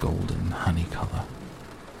golden honey color.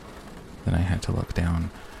 Then I had to look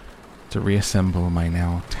down to reassemble my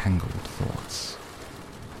now tangled thoughts.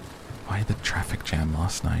 Why the traffic jam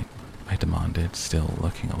last night? I demanded, still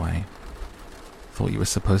looking away. Thought you were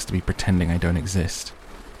supposed to be pretending I don't exist,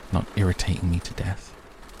 not irritating me to death.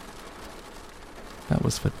 That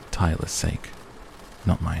was for Tyler's sake,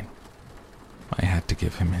 not mine. I had to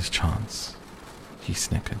give him his chance. He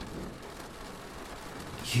snickered.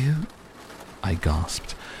 You? I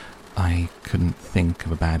gasped. I couldn't think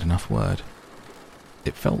of a bad enough word.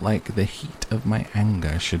 It felt like the heat of my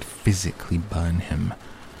anger should physically burn him,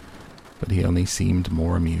 but he only seemed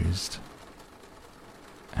more amused.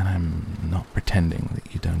 And I'm not pretending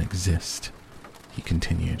that you don't exist, he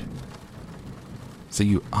continued. So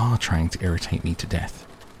you are trying to irritate me to death,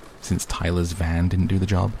 since Tyler's van didn't do the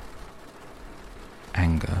job?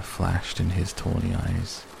 Anger flashed in his tawny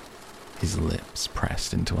eyes. His lips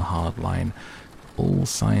pressed into a hard line, all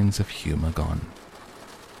signs of humor gone.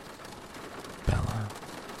 Bella,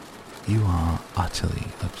 you are utterly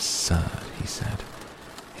absurd, he said.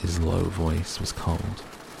 His low voice was cold.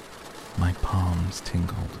 My palms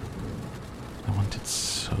tingled. I wanted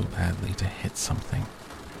so badly to hit something.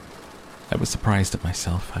 I was surprised at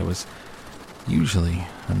myself. I was usually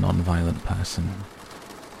a non-violent person.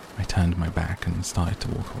 I turned my back and started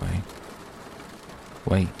to walk away.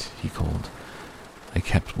 Wait, he called. I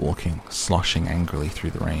kept walking, sloshing angrily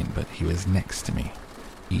through the rain, but he was next to me,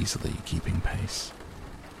 easily keeping pace.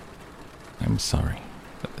 I'm sorry.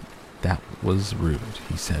 That was rude,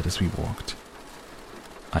 he said as we walked.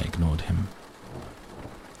 I ignored him.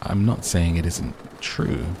 I'm not saying it isn't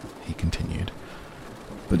true, he continued,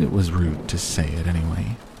 but it was rude to say it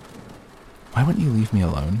anyway. Why won't you leave me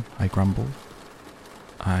alone? I grumbled.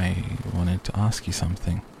 I wanted to ask you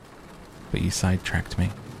something, but you sidetracked me.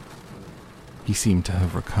 He seemed to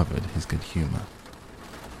have recovered his good humor.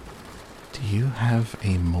 Do you have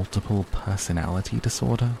a multiple personality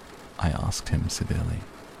disorder? I asked him severely.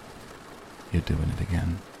 You're doing it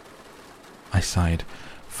again. I sighed.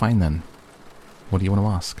 Fine then. What do you want to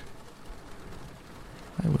ask?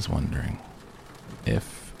 I was wondering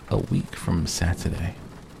if a week from Saturday,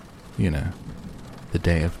 you know, the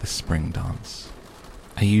day of the spring dance.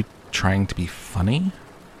 Are you trying to be funny?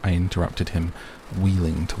 I interrupted him,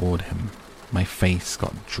 wheeling toward him. My face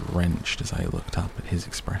got drenched as I looked up at his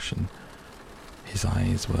expression. His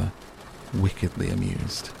eyes were wickedly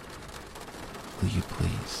amused. Will you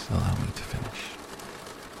please allow me to finish?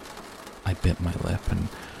 I bit my lip and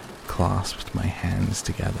clasped my hands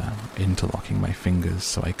together, interlocking my fingers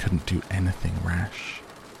so I couldn't do anything rash.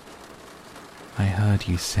 I heard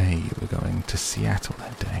you say you were going to Seattle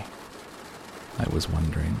that day. I was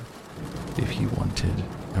wondering if you wanted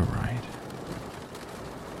a ride.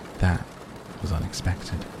 That was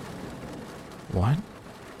unexpected. What?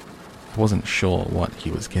 I wasn't sure what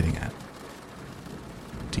he was getting at.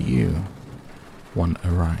 Do you want a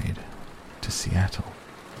ride to Seattle?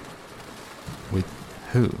 With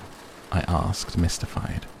who? I asked,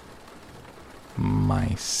 mystified.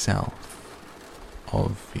 Myself,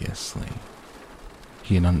 obviously.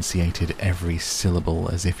 He enunciated every syllable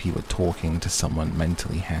as if he were talking to someone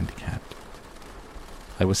mentally handicapped.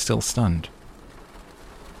 I was still stunned.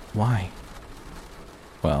 Why?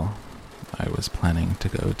 Well, I was planning to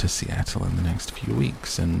go to Seattle in the next few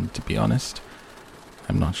weeks, and to be honest,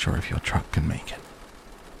 I'm not sure if your truck can make it.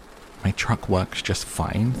 My truck works just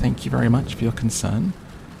fine, thank you very much for your concern.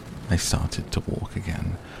 I started to walk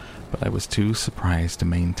again, but I was too surprised to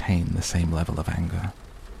maintain the same level of anger.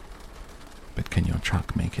 But can your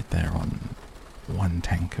truck make it there on 1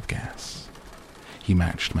 tank of gas? He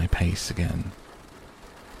matched my pace again.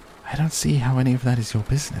 I don't see how any of that is your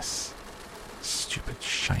business. Stupid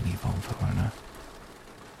shiny Volvo owner.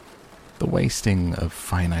 The wasting of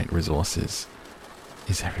finite resources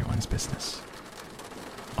is everyone's business.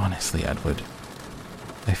 Honestly, Edward,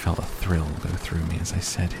 I felt a thrill go through me as I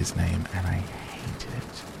said his name, and I hated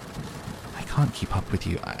it. I can't keep up with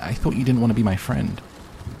you. I thought you didn't want to be my friend.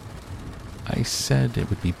 I said it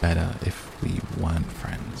would be better if we weren't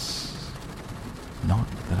friends. Not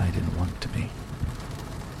that I didn't want to be.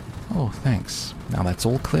 Oh, thanks. Now that's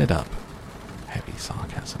all cleared up. Heavy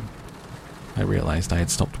sarcasm. I realized I had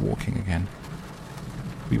stopped walking again.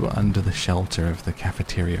 We were under the shelter of the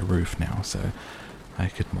cafeteria roof now, so I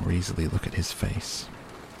could more easily look at his face,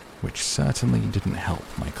 which certainly didn't help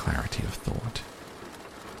my clarity of thought.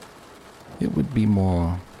 It would be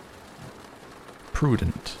more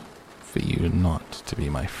prudent for you not to be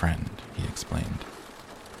my friend, he explained.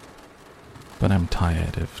 But I'm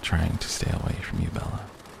tired of trying to stay away from you, Bella.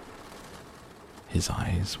 His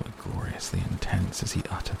eyes were gloriously intense as he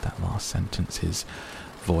uttered that last sentence, his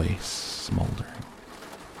voice smoldering.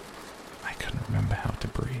 I couldn't remember how to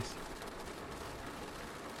breathe.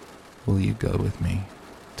 Will you go with me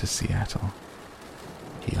to Seattle?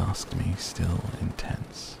 He asked me, still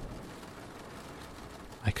intense.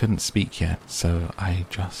 I couldn't speak yet, so I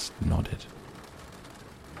just nodded.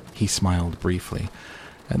 He smiled briefly,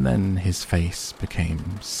 and then his face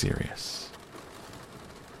became serious.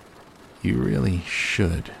 You really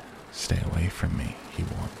should stay away from me, he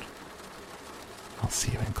warned. I'll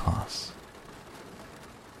see you in class.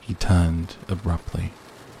 He turned abruptly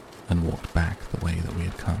and walked back the way that we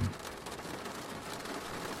had come.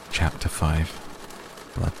 Chapter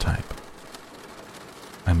 5, Blood Type.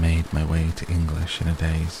 I made my way to English in a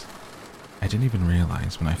daze. I didn't even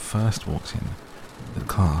realize when I first walked in that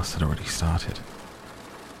class had already started.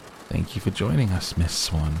 Thank you for joining us, Miss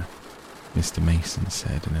Swan, Mr. Mason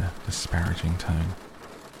said in a disparaging tone.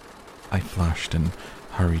 I flushed and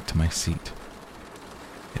hurried to my seat.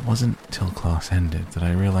 It wasn't till class ended that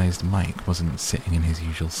I realized Mike wasn't sitting in his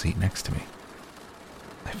usual seat next to me.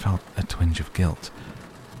 I felt a twinge of guilt,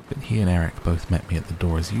 but he and Eric both met me at the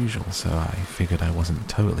door as usual, so I figured I wasn't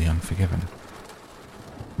totally unforgiven.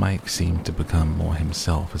 Mike seemed to become more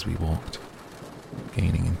himself as we walked,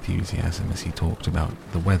 gaining enthusiasm as he talked about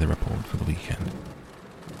the weather report for the weekend.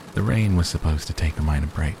 The rain was supposed to take a minor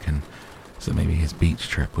break, and so maybe his beach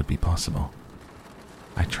trip would be possible.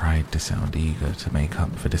 I tried to sound eager to make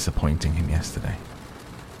up for disappointing him yesterday.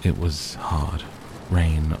 It was hard.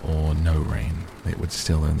 Rain or no rain, it would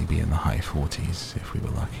still only be in the high 40s if we were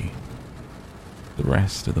lucky. The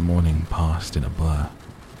rest of the morning passed in a blur.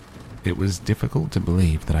 It was difficult to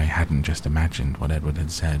believe that I hadn't just imagined what Edward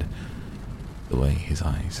had said, the way his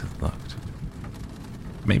eyes had looked.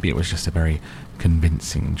 Maybe it was just a very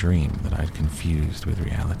convincing dream that I'd confused with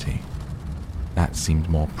reality. That seemed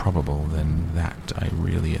more probable than that I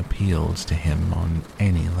really appealed to him on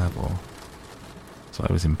any level. So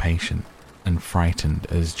I was impatient and frightened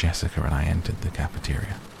as Jessica and I entered the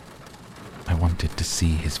cafeteria. I wanted to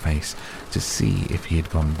see his face, to see if he had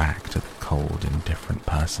gone back to the cold, indifferent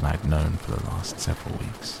person I'd known for the last several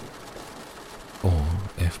weeks. Or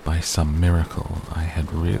if by some miracle I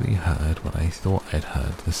had really heard what I thought I'd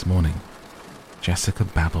heard this morning. Jessica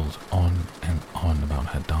babbled on and on about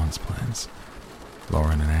her dance plans.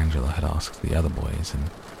 Lauren and Angela had asked the other boys, and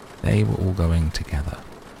they were all going together,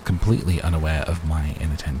 completely unaware of my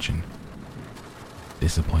inattention.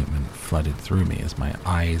 Disappointment flooded through me as my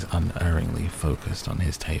eyes unerringly focused on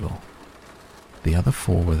his table. The other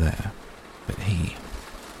four were there, but he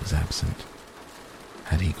was absent.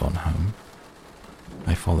 Had he gone home?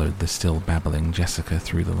 I followed the still babbling Jessica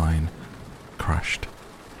through the line, crushed.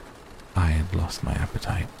 I had lost my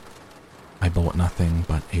appetite. I bought nothing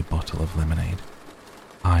but a bottle of lemonade.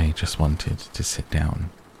 I just wanted to sit down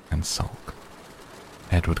and sulk.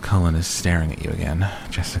 Edward Cullen is staring at you again,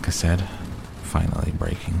 Jessica said. finally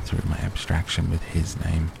breaking through my abstraction with his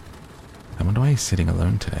name. I wonder why he's sitting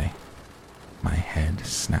alone today. My head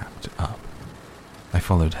snapped up. I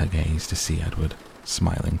followed her gaze to see Edward,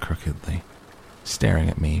 smiling crookedly, staring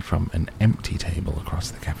at me from an empty table across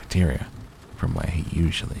the cafeteria, from where he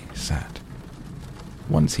usually sat.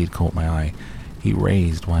 Once he'd caught my eye, he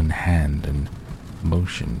raised one hand and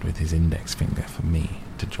motioned with his index finger for me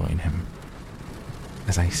to join him.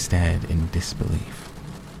 As I stared in disbelief,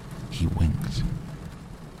 he winked.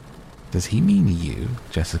 "Does he mean you?"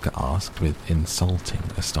 Jessica asked with insulting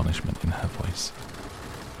astonishment in her voice.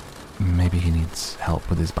 "Maybe he needs help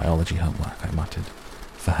with his biology homework," I muttered,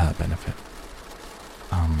 for her benefit.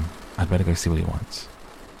 I'd better go see what he wants."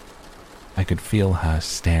 I could feel her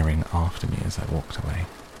staring after me as I walked away.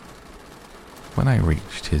 When I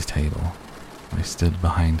reached his table, I stood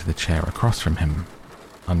behind the chair across from him,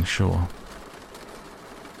 unsure.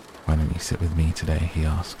 "Why don't you sit with me today?" he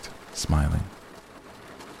asked, smiling.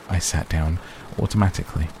 I sat down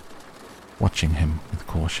automatically, watching him with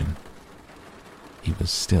caution. He was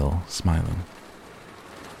still smiling.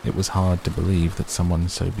 It was hard to believe that someone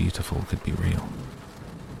so beautiful could be real.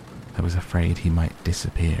 I was afraid he might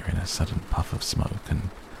disappear in a sudden puff of smoke and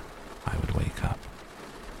I would wake up.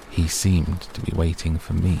 He seemed to be waiting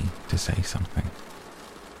for me to say something.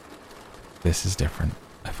 "This is different,"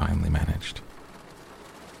 I finally managed.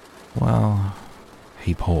 "Well,"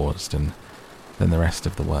 he paused, and then the rest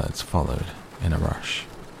of the words followed in a rush.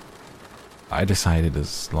 "I decided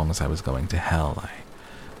as long as I was going to hell, I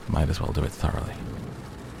might as well do it thoroughly."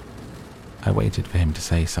 I waited for him to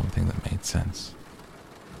say something that made sense.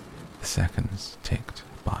 The seconds ticked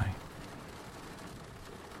by.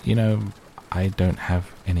 "You know, I don't have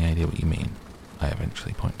any idea what you mean," I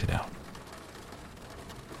eventually pointed out.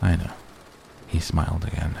 "I know." He smiled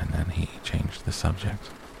again, and then he changed the subject.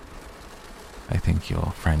 "I think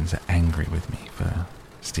your friends are angry with me for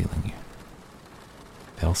stealing you."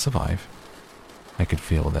 "They'll survive." I could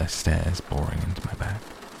feel their stares boring into my back.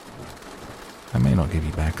 "I may not give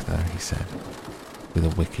you back, though," he said, with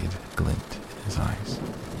a wicked glint in his eyes.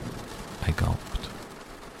 I gulped.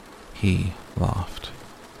 He laughed.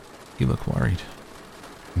 "You look worried."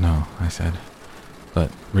 "No," I said,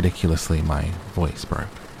 but ridiculously my voice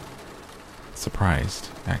broke. "Surprised,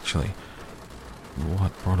 actually.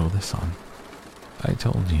 What brought all this on?" "I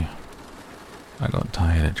told you. I got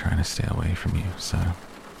tired of trying to stay away from you, so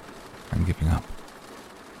I'm giving up."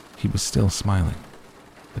 He was still smiling,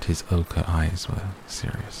 but his ochre eyes were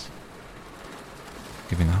serious.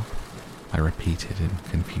 "Giving up?" I repeated in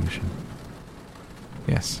confusion.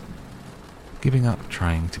 "Yes, giving up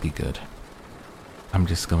trying to be good. I'm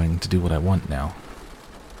just going to do what I want now.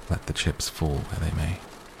 Let the chips fall where they may."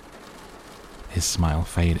 His smile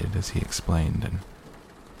faded as he explained, and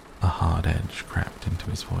a hard edge crept into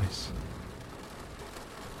his voice.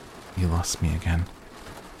 "You lost me again."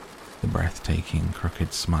 The breathtaking,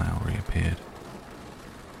 crooked smile reappeared.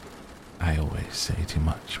 "I always say too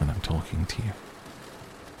much when I'm talking to you.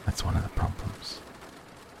 That's one of the problems."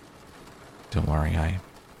 "Don't worry, I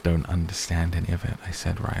don't understand any of it," I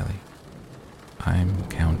said wryly. "I'm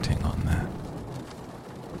counting on that."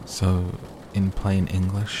 "So, in plain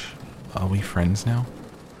English, are we friends now?"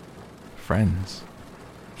 "Friends?"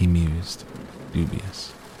 he mused,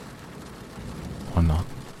 dubious. "Or not,"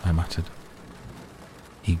 I muttered.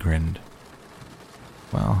 He grinned.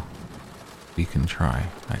 "Well, we can try,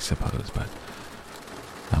 I suppose, but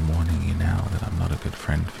I'm warning you now that I'm not a good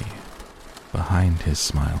friend for you." Behind his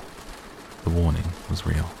smile, the warning was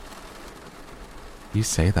real. "You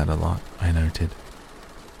say that a lot," I noted,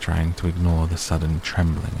 trying to ignore the sudden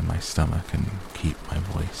trembling in my stomach and keep my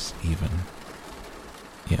voice even.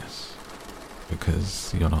 "Yes,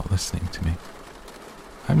 because you're not listening to me.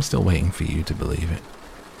 I'm still waiting for you to believe it.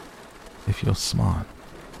 If you're smart,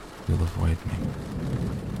 you'll avoid me.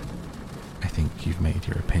 I think you've made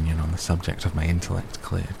your opinion on the subject of my intellect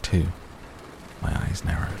clear, too." My eyes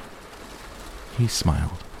narrowed. He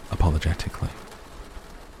smiled apologetically.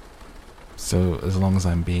 "So, as long as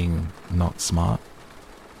I'm being not smart,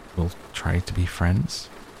 we'll try to be friends?"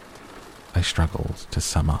 I struggled to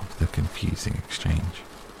sum up the confusing exchange.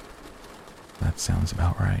 "That sounds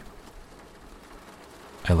about right."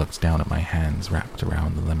 I looked down at my hands wrapped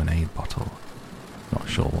around the lemonade bottle, not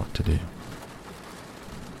sure what to do.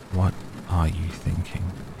 "What are you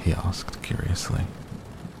thinking?" he asked curiously.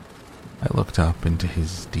 I looked up into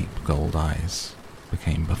his deep gold eyes,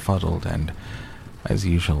 became befuddled, and, as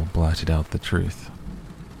usual, blurted out the truth.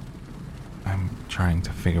 "I'm trying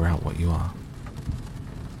to figure out what you are."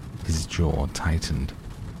 His jaw tightened,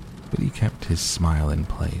 but he kept his smile in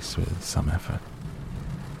place with some effort.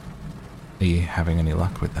 "Are you having any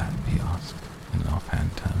luck with that?" he asked. in an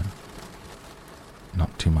offhand tone.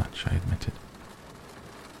 Not too much, I admitted.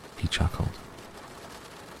 He chuckled.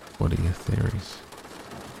 What are your theories?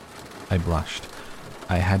 I blushed.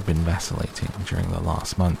 I had been vacillating during the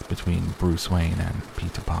last month between Bruce Wayne and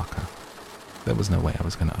Peter Parker. There was no way I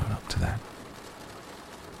was going to own up to that.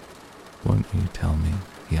 Won't you tell me?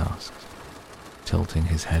 He asked, tilting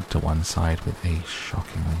his head to one side with a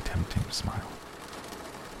shockingly tempting smile.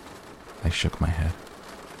 I shook my head.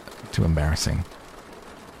 Too embarrassing.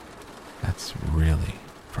 That's really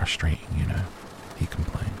frustrating, you know, he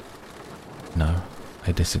complained. No,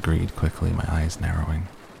 I disagreed quickly, my eyes narrowing.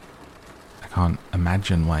 I can't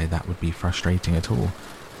imagine why that would be frustrating at all.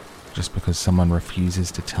 Just because someone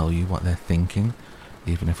refuses to tell you what they're thinking,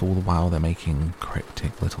 even if all the while they're making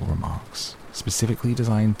cryptic little remarks, specifically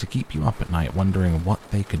designed to keep you up at night wondering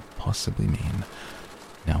what they could possibly mean.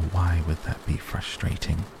 Now why would that be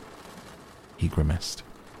frustrating? He grimaced.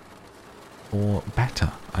 Or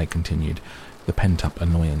better, I continued, the pent-up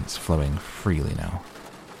annoyance flowing freely now.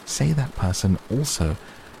 Say that person also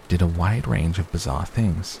did a wide range of bizarre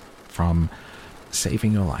things, from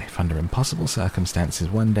saving your life under impossible circumstances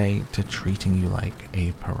one day to treating you like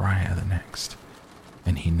a pariah the next.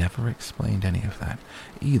 And he never explained any of that,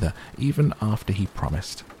 either, even after he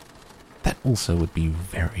promised. That also would be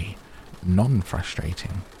very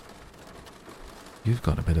non-frustrating. You've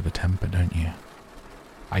got a bit of a temper, don't you?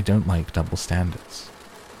 I don't like double standards.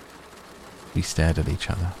 We stared at each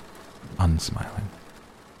other, unsmiling.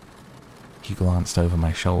 He glanced over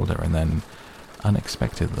my shoulder and then,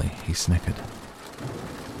 unexpectedly, he snickered.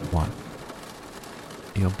 What?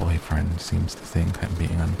 Your boyfriend seems to think I'm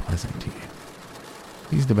being unpleasant to you.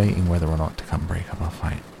 He's debating whether or not to come break up our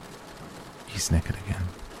fight. He snickered again.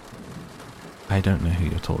 I don't know who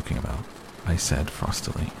you're talking about, I said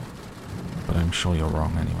frostily, but I'm sure you're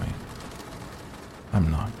wrong anyway. I'm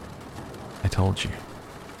not. I told you.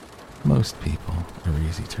 Most people are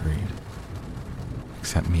easy to read.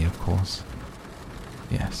 Except me, of course.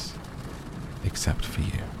 Yes, except for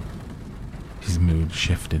you. His mood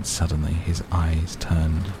shifted suddenly, his eyes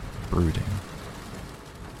turned brooding.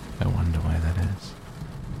 I wonder why that is.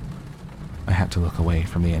 I had to look away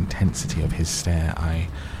from the intensity of his stare. I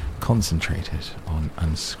concentrated on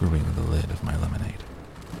unscrewing the lid of my lemonade.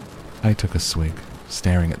 I took a swig,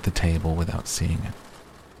 staring at the table without seeing it.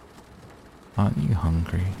 Aren't you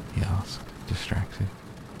hungry? He asked, distracted.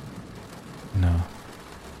 No.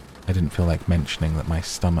 I didn't feel like mentioning that my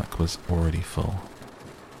stomach was already full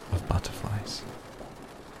of butterflies.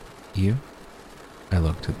 You? I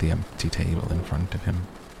looked at the empty table in front of him.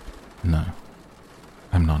 No,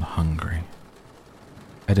 I'm not hungry.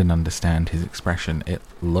 I didn't understand his expression. It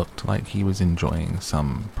looked like he was enjoying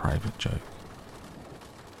some private joke.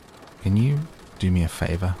 Can you do me a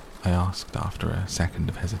favor? I asked after a second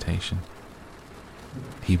of hesitation.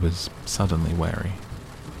 He was suddenly wary.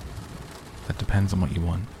 That depends on what you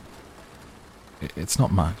want. It's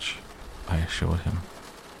not much, I assured him.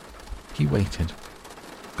 He waited,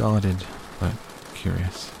 guarded but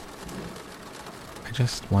curious. I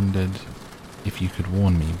just wondered if you could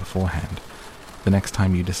warn me beforehand, the next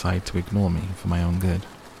time you decide to ignore me for my own good,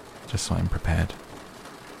 just so I'm prepared.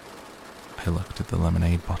 I looked at the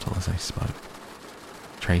lemonade bottle as I spoke,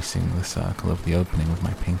 tracing the circle of the opening with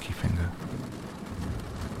my pinky finger.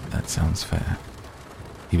 That sounds fair.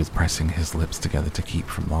 He was pressing his lips together to keep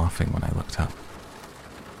from laughing when I looked up.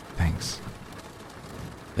 Thanks.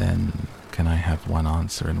 Then, can I have one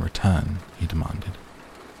answer in return? He demanded.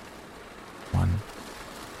 One.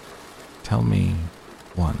 Tell me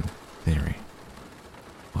one theory.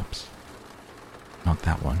 Whoops. Not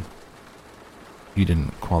that one. You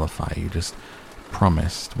didn't qualify, you just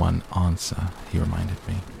promised one answer, he reminded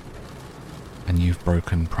me. And you've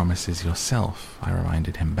broken promises yourself, I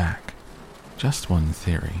reminded him back. Just one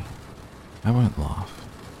theory. I won't laugh.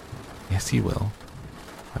 Yes, you will.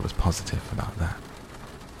 I was positive about that.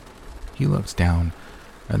 He looked down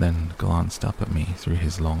and then glanced up at me through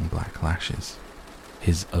his long black lashes,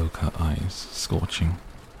 his ochre eyes scorching.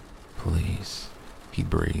 Please, he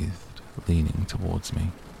breathed, leaning towards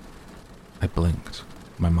me. I blinked,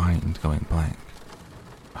 my mind going blank.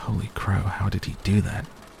 Holy crow, how did he do that?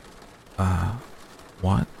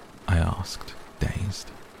 What? I asked, dazed.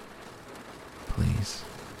 Please,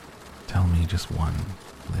 tell me just one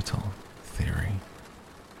little theory.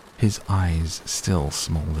 His eyes still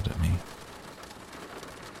smoldered at me.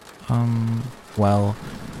 Well,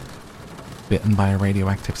 bitten by a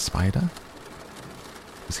radioactive spider?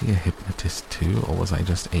 Was he a hypnotist too, or was I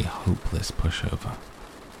just a hopeless pushover?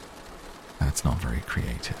 That's not very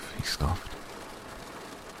creative, he scoffed.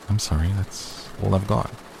 I'm sorry, that's all I've got.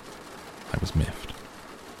 I was miffed.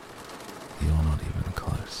 You're not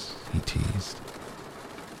he teased.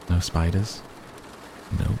 No spiders?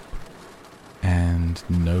 Nope. And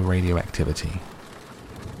no radioactivity?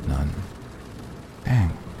 None.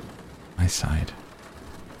 Dang, I sighed.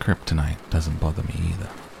 Kryptonite doesn't bother me either,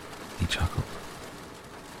 he chuckled.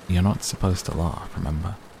 You're not supposed to laugh,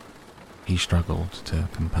 remember? He struggled to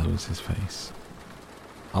compose his face.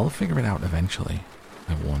 I'll figure it out eventually,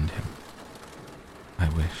 I warned him. I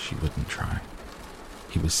wish you wouldn't try.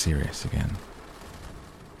 He was serious again.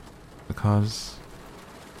 Because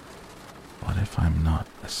what if I'm not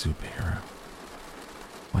a superhero?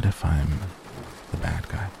 What if I'm the bad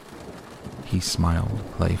guy? He smiled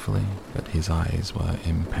playfully, but his eyes were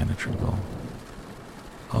impenetrable.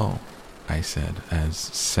 Oh, I said, as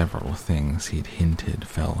several things he'd hinted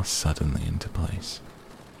fell suddenly into place.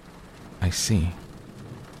 I see.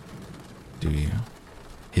 Do you?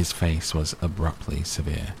 His face was abruptly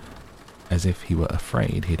severe, as if he were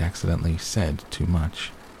afraid he'd accidentally said too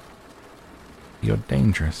much. You're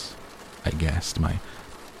dangerous, I guessed, my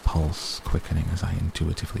pulse quickening as I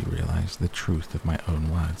intuitively realized the truth of my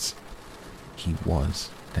own words. He was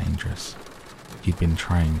dangerous. He'd been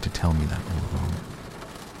trying to tell me that all along.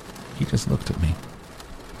 He just looked at me,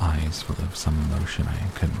 eyes full of some emotion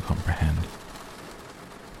I couldn't comprehend.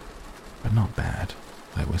 But not bad,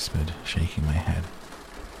 I whispered, shaking my head.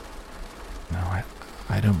 No,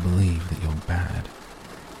 I don't believe that you're bad.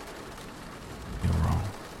 You're wrong.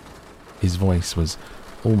 His voice was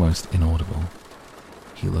almost inaudible.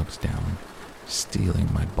 He looked down,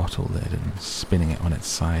 stealing my bottle lid and spinning it on its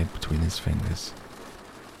side between his fingers.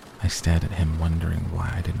 I stared at him, wondering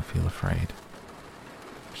why I didn't feel afraid.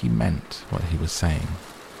 He meant what he was saying,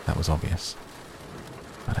 that was obvious.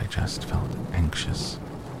 But I just felt anxious,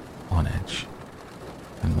 on edge,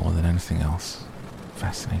 and more than anything else,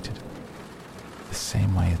 fascinated. The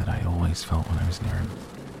same way that I always felt when I was near him.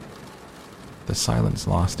 The silence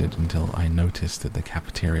lasted until I noticed that the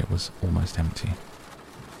cafeteria was almost empty.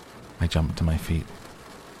 I jumped to my feet.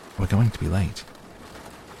 We're going to be late.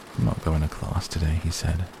 I'm not going to class today, he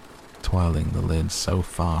said, twirling the lid so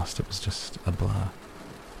fast it was just a blur.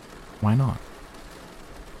 Why not?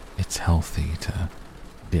 It's healthy to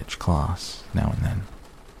ditch class now and then.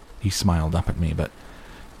 He smiled up at me, but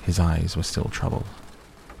his eyes were still troubled.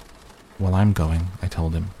 Well, I'm going, I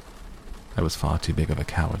told him. I was far too big of a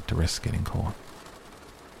coward to risk getting caught.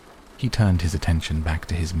 He turned his attention back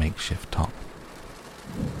to his makeshift top.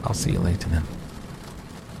 I'll see you later then.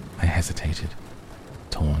 I hesitated,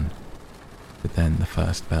 torn, but then the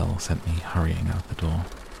first bell sent me hurrying out the door.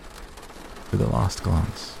 With a last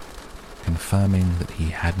glance, confirming that he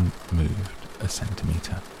hadn't moved a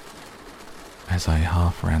centimeter. As I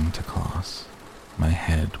half ran to class, my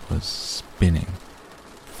head was spinning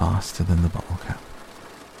faster than the bottle cap.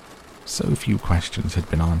 So few questions had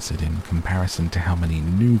been answered in comparison to how many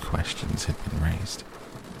new questions had been raised.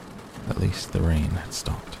 At least the rain had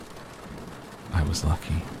stopped. I was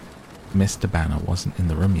lucky. Mr. Banner wasn't in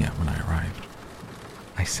the room yet when I arrived.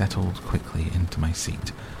 I settled quickly into my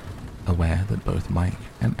seat, aware that both Mike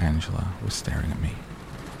and Angela were staring at me.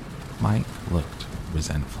 Mike looked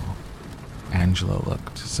resentful. Angela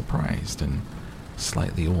looked surprised and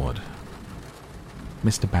slightly awed.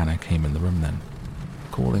 Mr. Banner came in the room then,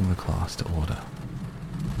 calling the class to order.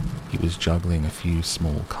 He was juggling a few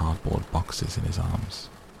small cardboard boxes in his arms.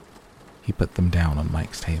 He put them down on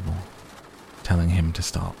Mike's table, telling him to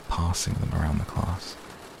start passing them around the class.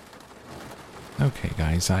 Okay,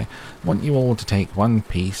 guys, I want you all to take one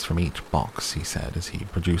piece from each box, he said as he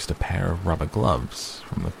produced a pair of rubber gloves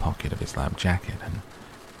from the pocket of his lab jacket and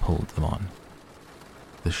pulled them on.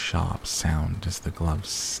 The sharp sound as the gloves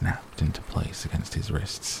snapped into place against his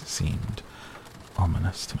wrists seemed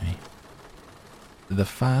ominous to me. The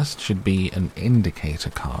first should be an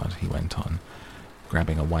indicator card, he went on,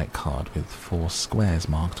 grabbing a white card with 4 squares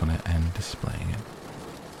marked on it and displaying it.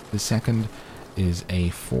 The second is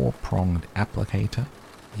a 4-pronged applicator.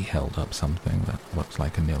 He held up something that looked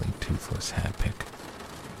like a nearly toothless hair pick.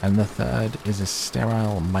 And the third is a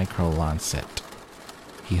sterile micro-lancet.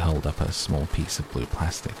 He held up a small piece of blue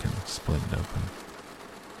plastic and split it open.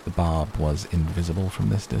 The barb was invisible from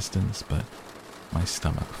this distance, but my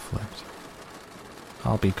stomach flipped.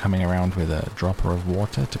 I'll be coming around with a dropper of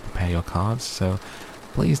water to prepare your cards, so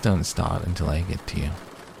please don't start until I get to you.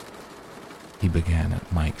 He began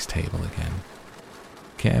at Mike's table again,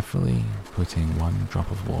 carefully putting 1 drop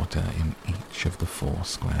of water in each of the 4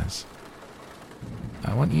 squares.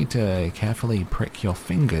 I want you to carefully prick your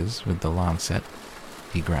fingers with the lancet.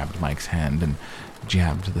 He grabbed Mike's hand and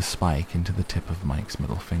jabbed the spike into the tip of Mike's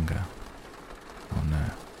middle finger. Oh no.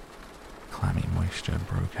 Clammy moisture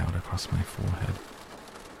broke out across my forehead.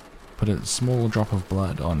 put a small drop of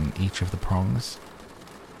blood on each of the prongs.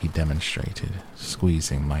 He demonstrated,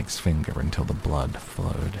 squeezing Mike's finger until the blood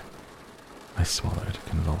flowed. I swallowed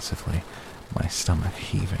convulsively, my stomach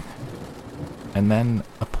heaving. And then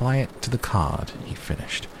apply it to the card, he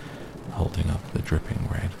finished, holding up the dripping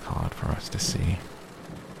red card for us to see.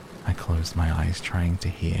 I closed my eyes, trying to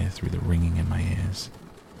hear through the ringing in my ears.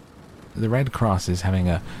 The Red Cross is having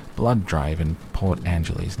a blood drive in Port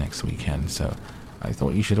Angeles next weekend, so I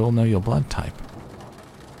thought you should all know your blood type.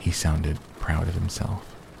 He sounded proud of himself.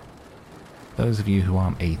 Those of you who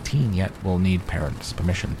aren't 18 yet will need parents'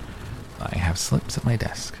 permission. I have slips at my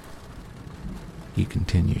desk. He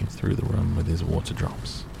continued through the room with his water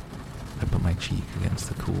drops. I put my cheek against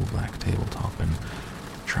the cool black tabletop and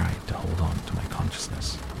tried to hold on to my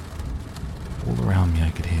consciousness. All around me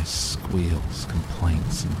I could hear squeals,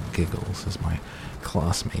 complaints, and giggles as my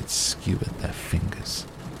classmates skewered their fingers.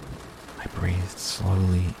 I breathed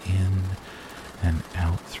slowly in and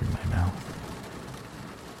out through my mouth.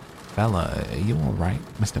 "Bella, are you all right?"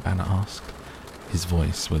 Mr. Banner asked. His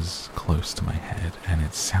voice was close to my head, and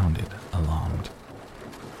it sounded alarmed.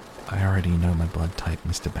 "I already know my blood type,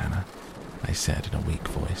 Mr. Banner," I said in a weak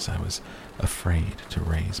voice. I was afraid to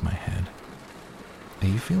raise my head. "Are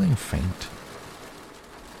you feeling faint?"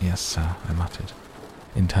 "Yes, sir," I muttered,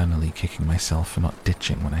 internally kicking myself for not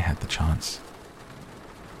ditching when I had the chance.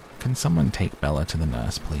 "Can someone take Bella to the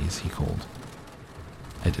nurse, please?" he called.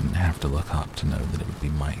 I didn't have to look up to know that it would be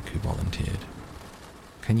Mike who volunteered.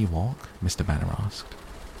 "Can you walk?" Mr. Banner asked.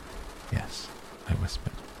 "Yes," I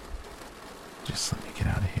whispered. "Just let me get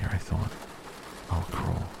out of here," I thought. "I'll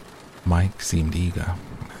crawl." Mike seemed eager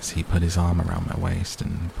as he put his arm around my waist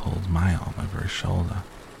and pulled my arm over his shoulder.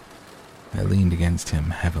 I leaned against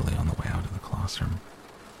him heavily on the way out of the classroom.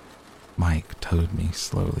 Mike towed me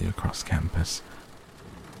slowly across campus.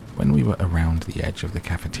 When we were around the edge of the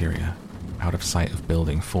cafeteria, out of sight of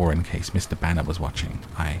Building 4 in case Mr. Banner was watching,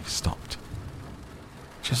 I stopped.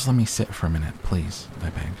 "Just let me sit for a minute, please," I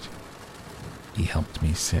begged. He helped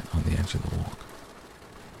me sit on the edge of the walk.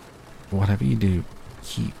 "Whatever you do,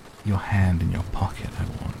 keep your hand in your pocket," I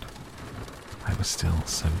warned. I was still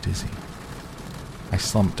so dizzy. I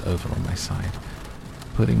slumped over on my side,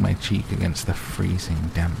 putting my cheek against the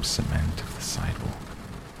freezing damp cement of the sidewalk,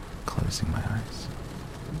 closing my eyes.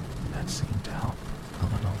 That seemed to help a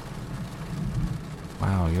little.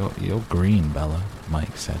 "Wow, you're green, Bella,"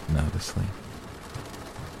 Mike said nervously.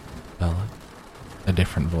 "Bella?" A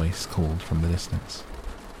different voice called from the distance.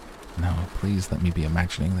 No, please let me be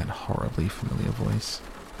imagining that horribly familiar voice.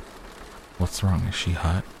 "What's wrong? Is she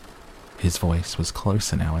hurt?" His voice was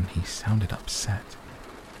closer now, and he sounded upset.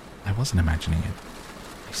 I wasn't imagining it.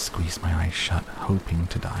 I squeezed my eyes shut, hoping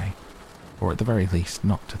to die, or at the very least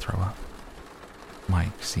not to throw up.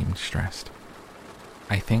 Mike seemed stressed.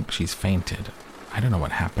 "I think she's fainted. I don't know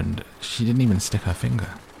what happened. She didn't even stick her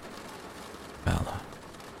finger." "Bella."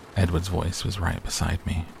 Edward's voice was right beside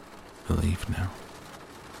me, relieved now.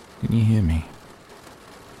 "Can you hear me?"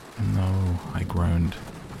 "No," I groaned.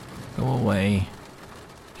 "Go away,"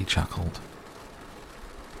 he chuckled.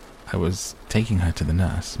 "I was taking her to the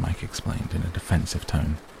nurse," Mike explained in a defensive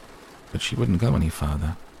tone, "but she wouldn't go any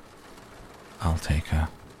further." "I'll take her,"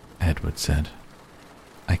 Edward said.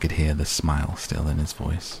 I could hear the smile still in his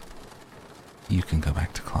voice. "You can go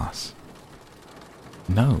back to class."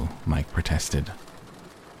 "No," Mike protested.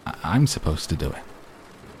 I'm supposed to do it."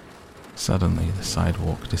 Suddenly, the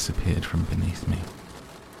sidewalk disappeared from beneath me.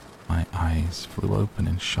 My eyes flew open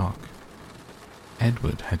in shock.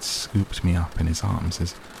 Edward had scooped me up in his arms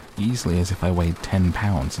as easily as if I weighed 10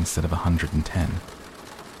 pounds instead of 110.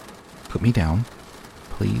 "Put me down.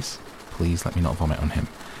 Please, please let me not vomit on him."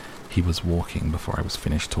 He was walking before I was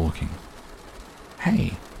finished talking.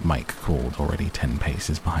 "Hey," Mike called, already 10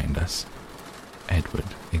 paces behind us.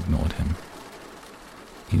 Edward ignored him.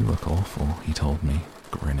 "You look awful," he told me,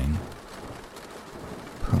 grinning.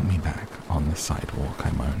 "Put me back on the sidewalk,"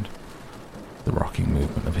 I moaned. The rocking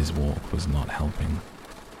movement of his walk was not helping.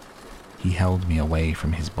 He held me away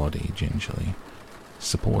from his body gingerly,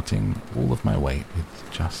 supporting all of my weight with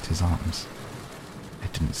just his arms.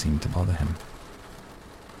 It didn't seem to bother him.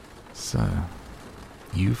 "Sir,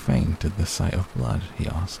 you faint at the sight of blood?" he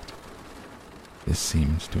asked. This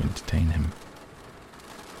seemed to entertain him.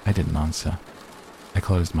 I didn't answer. I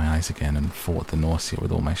closed my eyes again and fought the nausea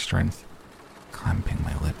with all my strength, clamping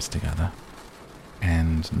my lips together.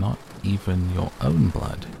 "And not even your own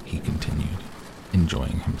blood," he continued,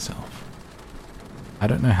 enjoying himself. I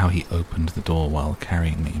don't know how he opened the door while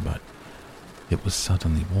carrying me, but it was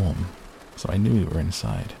suddenly warm, so I knew we were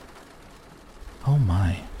inside. "Oh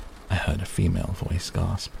my," I heard a female voice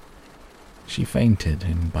gasp. She fainted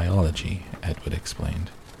in biology, Edward explained.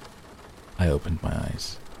 I opened my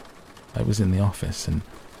eyes. I was in the office and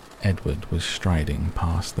Edward was striding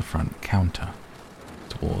past the front counter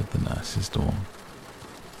toward the nurse's door.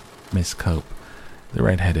 Miss Cope, the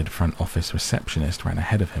red-headed front office receptionist, ran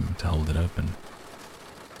ahead of him to hold it open.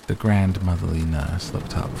 The grandmotherly nurse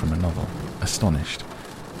looked up from a novel, astonished,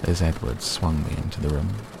 as Edward swung me into the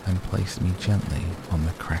room and placed me gently on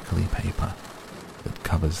the crackly paper that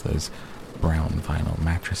covers those brown vinyl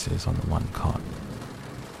mattresses on the one cot.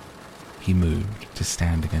 He moved to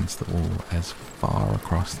stand against the wall as far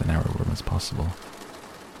across the narrow room as possible.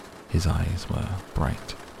 His eyes were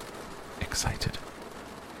bright, excited.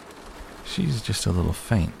 "She's just a little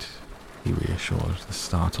faint," he reassured the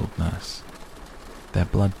startled nurse. "They're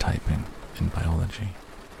blood typing in biology."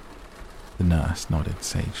 The nurse nodded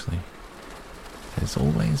sagely. "There's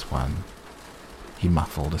always one." He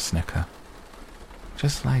muffled a snicker.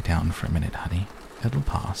 "Just lie down for a minute, honey. It'll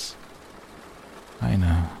pass." "I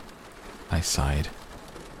know," I sighed.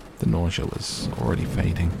 The nausea was already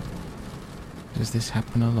fading. "Does this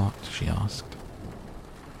happen a lot?" she asked.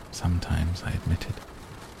 "Sometimes," I admitted.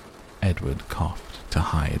 Edward coughed to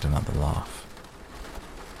hide another laugh.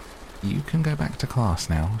 "You can go back to class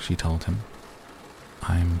now," she told him.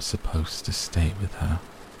 "I'm supposed to stay with her."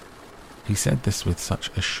 He said this with such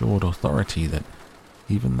assured authority that,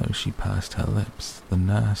 even though she pursed her lips, the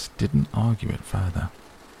nurse didn't argue it further.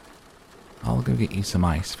 "I'll go get you some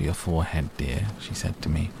ice for your forehead, dear," she said to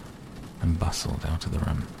me, and bustled out of the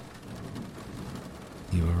room.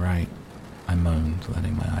 "You were right," I moaned,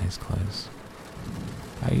 letting my eyes close.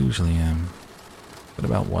 "I usually am, but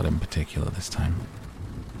about what in particular this time?"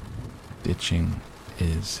 "Ditching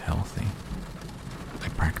is healthy." I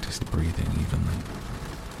practiced breathing evenly.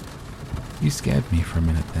 "You scared me for a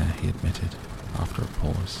minute there," he admitted, after a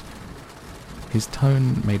pause. His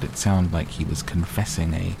tone made it sound like he was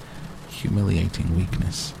confessing a humiliating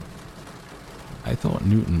weakness. "I thought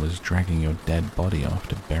Newton was dragging your dead body off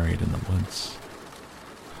to bury it in the woods."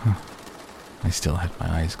 Huh. I still had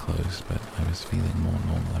my eyes closed, but I was feeling more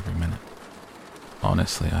normal every minute.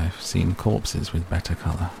 "Honestly, I've seen corpses with better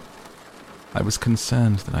color. I was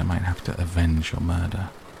concerned that I might have to avenge your murder."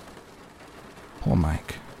 "Poor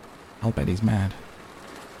Mike. I'll bet he's mad."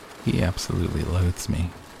 "He absolutely loathes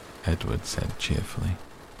me," Edward said cheerfully.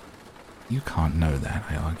 "You can't know that,"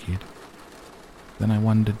 I argued. Then I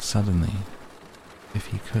wondered suddenly if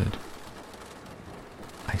he could.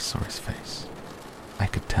 I saw his face. I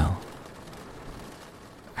could tell.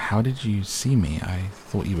 "How did you see me? I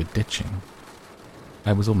thought you were ditching."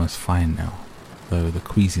 I was almost fine now, though the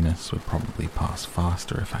queasiness would probably pass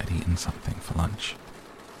faster if I'd eaten something for lunch.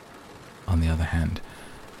 On the other hand,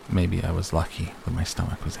 maybe I was lucky that my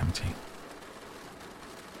stomach was empty.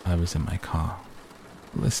 I was in my car,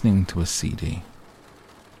 listening to a CD.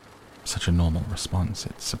 Such a normal response,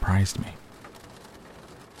 it surprised me.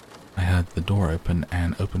 I heard the door open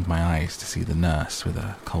and opened my eyes to see the nurse with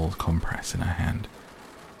a cold compress in her hand.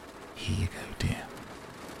 "Here you go, dear."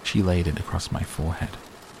 She laid it across my forehead.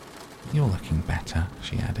 "You're looking better,"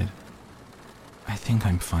 she added. "I think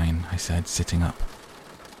I'm fine," I said, sitting up.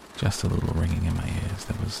 Just a little ringing in my ears,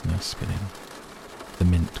 there was no spitting. The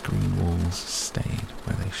mint green walls stayed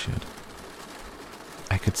where they should.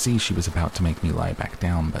 I could see she was about to make me lie back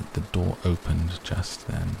down, but the door opened just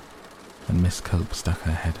then, and Miss Cope stuck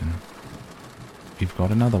her head in. "You've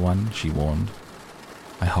got another one," she warned.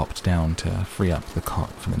 I hopped down to free up the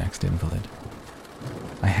cot for the next invalid.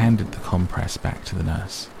 I handed the compress back to the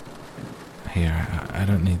nurse. "Here, I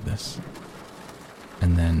don't need this."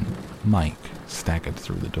 And then Mike staggered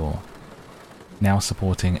through the door, now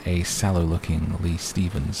supporting a sallow-looking Lee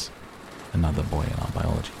Stevens, another boy in our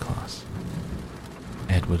biology class.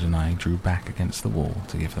 Edward and I drew back against the wall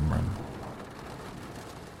to give them room.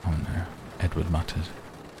 "Oh no," Edward muttered.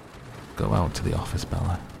 "Go out to the office,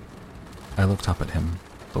 Bella." I looked up at him,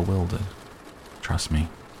 bewildered. "Trust me.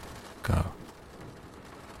 Go."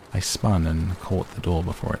 I spun and caught the door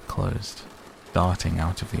before it closed, darting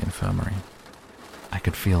out of the infirmary. I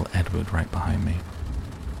could feel Edward right behind me.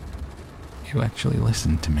 "You actually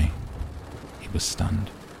listened to me." He was stunned.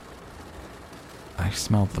 "I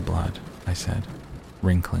smelled the blood," I said,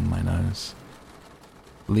 wrinkling my nose.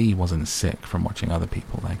 Lee wasn't sick from watching other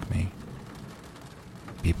people like me.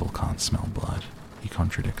 "People can't smell blood," he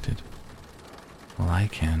contradicted. "Well, I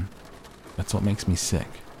can. That's what makes me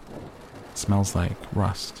sick. It smells like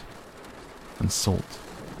rust and salt."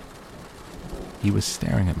 He was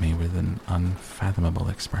staring at me with an unfathomable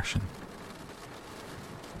expression.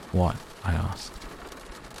 "What?" I asked.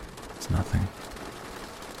 "It's nothing."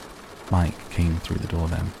 Mike came through the door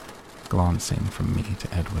then, glancing from me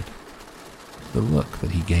to Edward. The look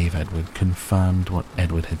that he gave Edward confirmed what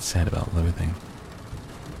Edward had said about loathing.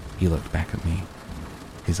 He looked back at me,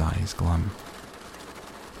 his eyes glum.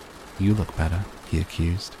 "You look better," he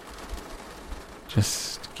accused.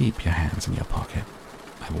 "Just keep your hands in your pocket,"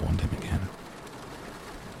 I warned him again.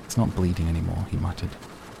 "It's not bleeding anymore," he muttered.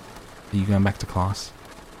 "Are you going back to class?"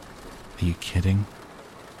 "Are you kidding?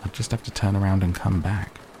 I'd just have to turn around and come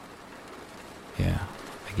back." "Yeah,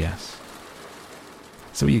 I guess."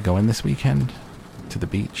 "So are you going this weekend? To the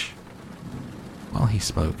beach?" While he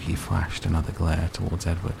spoke, he flashed another glare towards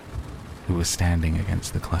Edward, who was standing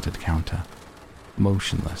against the cluttered counter,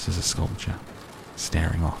 motionless as a sculpture,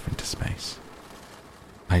 staring off into space.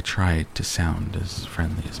 I tried to sound as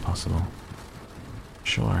friendly as possible.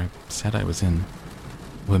 "Sure, I said I was in.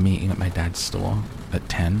 We're meeting at my dad's store at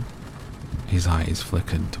 10. His eyes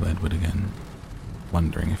flickered to Edward again,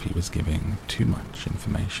 wondering if he was giving too much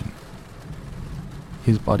information.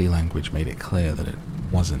 His body language made it clear that it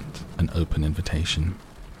wasn't an open invitation.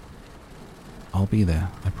 "I'll be there,"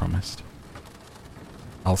 I promised.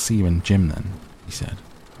 "I'll see you in gym then," he said,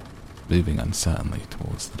 moving uncertainly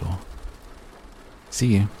towards the door.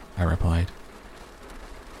 "See you," I replied.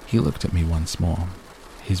 He looked at me once more,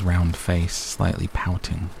 his round face slightly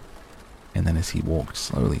pouting, and then as he walked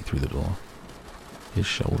slowly through the door, his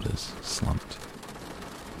shoulders slumped.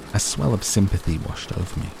 A swell of sympathy washed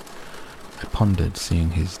over me. I pondered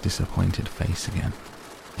seeing his disappointed face again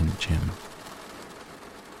in gym.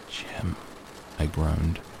 "Jim," I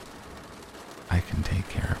groaned. "I can take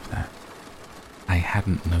care of that." I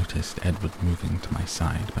hadn't noticed Edward moving to my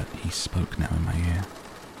side, but he spoke now in my ear.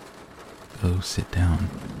 "Go sit down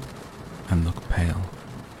and look pale,"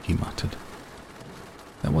 he muttered.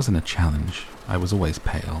 That wasn't a challenge. I was always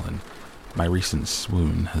pale, and my recent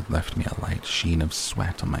swoon had left me a light sheen of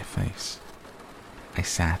sweat on my face. I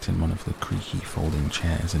sat in one of the creaky folding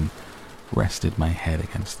chairs and rested my head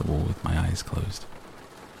against the wall with my eyes closed.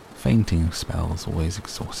 Fainting spells always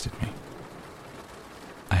exhausted me.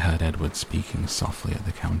 I heard Edward speaking softly at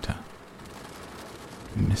the counter.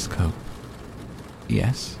 "Miss Cope."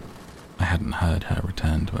 "Yes?" I hadn't heard her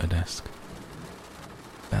return to her desk.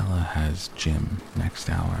 "Bella has gym next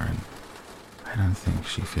hour, and I don't think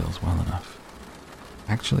she feels well enough.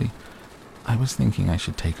 Actually, I was thinking I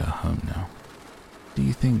should take her home now. Do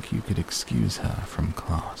you think you could excuse her from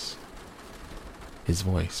class?" His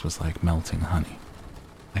voice was like melting honey.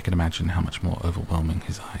 I could imagine how much more overwhelming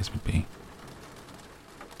his eyes would be.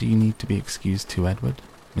 "Do you need to be excused too, Edward?"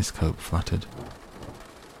 Miss Cope fluttered.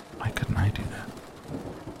 "Why couldn't I do that?"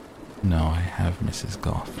 "No, I have Mrs.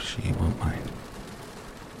 Goff. She won't mind."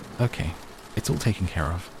 "Okay, it's all taken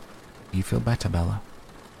care of. You feel better, Bella?"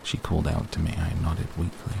 She called out to me. I nodded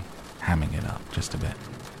weakly, hamming it up just a bit.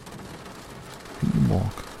 "Can you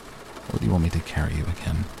walk, or do you want me to carry you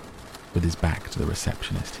again?" With his back to the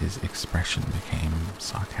receptionist, his expression became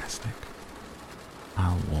sarcastic.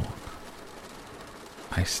 "I'll walk."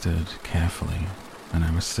 I stood carefully, and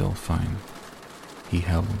I was still fine. He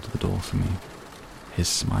held the door for me, his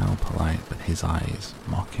smile polite but his eyes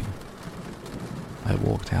mocking. I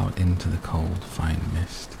walked out into the cold, fine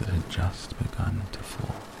mist that had just begun to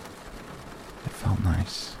fall. It felt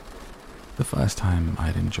nice. The first time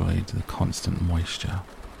I'd enjoyed the constant moisture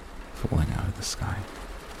falling out of the sky,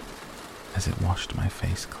 as it washed my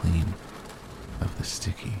face clean of the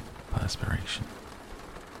sticky perspiration.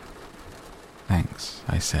 "Thanks,"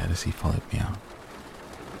 I said as he followed me out.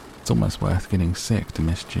 "It's almost worth getting sick to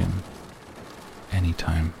miss Jim."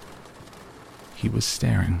 "Anytime." He was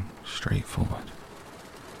staring straight forward,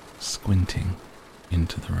 squinting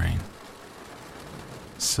into the rain.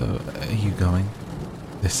 "So, are you going?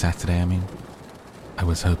 This Saturday, I mean?" I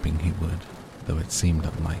was hoping he would, though it seemed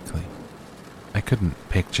unlikely. I couldn't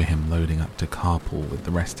picture him loading up to carpool with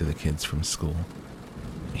the rest of the kids from school.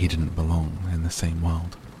 He didn't belong in the same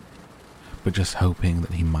world. But just hoping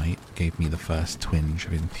that he might gave me the first twinge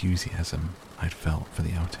of enthusiasm I'd felt for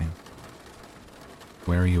the outing.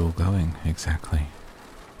 "Where are you all going, exactly?"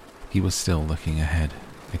 He was still looking ahead,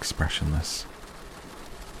 expressionless.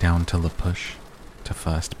 "Down to La Push, to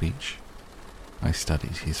First Beach." I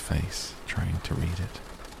studied his face, trying to read it.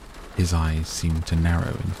 His eyes seemed to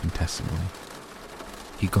narrow infinitesimally.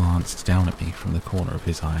 He glanced down at me from the corner of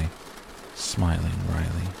his eye, smiling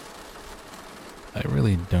wryly. "I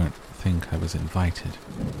really don't think I was invited."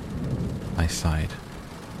 I sighed.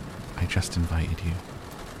 "I just invited you.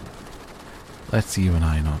 Let's you and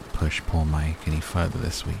I not push poor Mike any further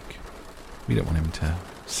this week. We don't want him to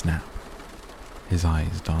snap." His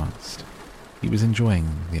eyes danced. He was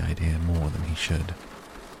enjoying the idea more than he should.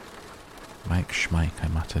 "Mike Schmike," I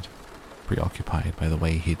muttered, preoccupied by the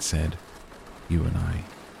way he'd said, "you and I."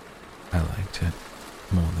 I liked it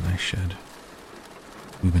more than I should.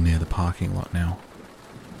 We were near the parking lot now.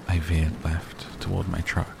 I veered left toward my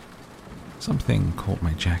truck. Something caught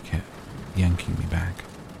my jacket, yanking me back.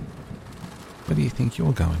 "Where do you think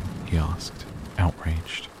you're going?" he asked,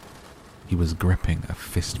 outraged. He was gripping a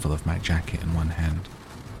fistful of my jacket in one hand.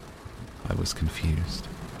 I was confused.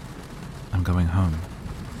 "I'm going home."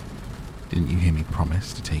 "Didn't you hear me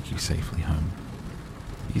promise to take you safely home?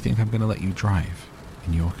 You think I'm going to let you drive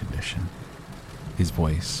in your condition?" His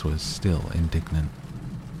voice was still indignant.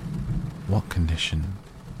 "What condition?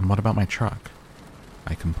 And what about my truck?"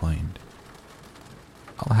 I complained.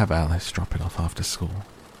 "I'll have Alice drop it off after school."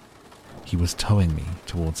 He was towing me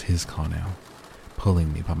towards his car now,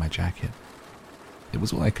 pulling me by my jacket. It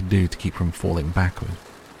was all I could do to keep from falling backward.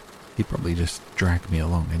 He'd probably just drag me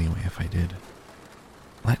along anyway if I did.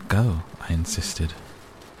 "Let go," I insisted.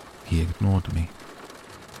 He ignored me.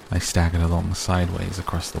 I staggered along sideways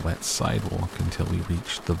across the wet sidewalk until we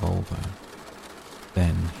reached the Volvo.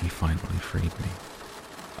 Then he finally freed me.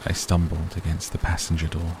 I stumbled against the passenger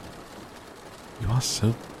door. "You are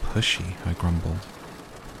so pushy," I grumbled.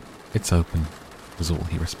 "It's open," was all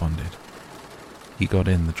he responded. He got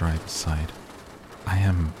in the driver's side. I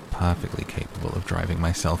am perfectly capable of driving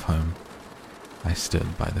myself home. I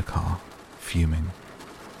stood by the car, fuming.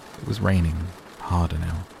 It was raining harder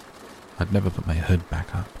now. I'd never put my hood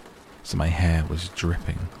back up, so my hair was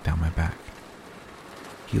dripping down my back.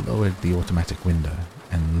 He lowered the automatic window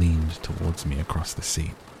and leaned towards me across the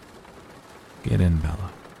seat. "Get in,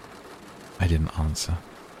 Bella." I didn't answer.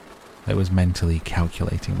 I was mentally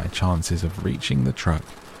calculating my chances of reaching the truck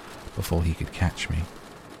before he could catch me.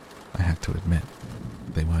 I had to admit,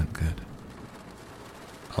 they weren't good.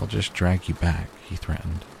 "I'll just drag you back," he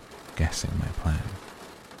threatened, guessing my plan.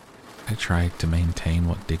 I tried to maintain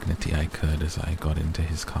what dignity I could as I got into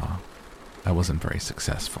his car. I wasn't very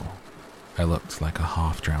successful. I looked like a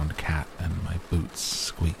half-drowned cat and my boots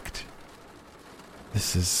squeaked.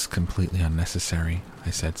 "This is completely unnecessary," I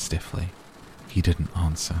said stiffly. He didn't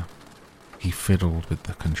answer. He fiddled with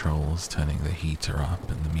the controls, turning the heater up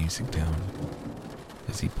and the music down.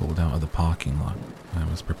 As he pulled out of the parking lot, I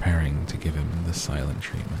was preparing to give him the silent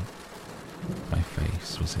treatment. My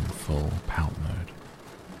face was in full pout mode.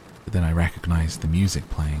 But then I recognized the music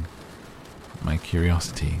playing. My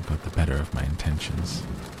curiosity got the better of my intentions.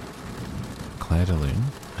 "Clair de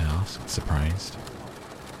Lune?" I asked, surprised.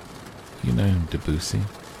 "You know Debussy?"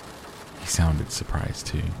 He sounded surprised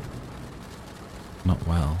too. "Not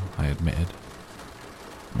well," I admitted.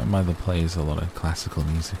 "My mother plays a lot of classical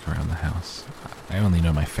music around the house. I only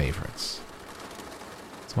know my favorites."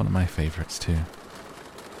 "It's one of my favorites too."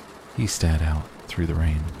 He stared out through the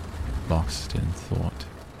rain, lost in thought.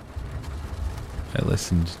 I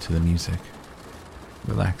listened to the music,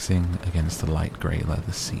 relaxing against the light grey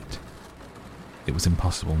leather seat. It was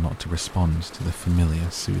impossible not to respond to the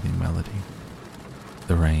familiar, soothing melody.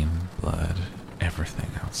 The rain blurred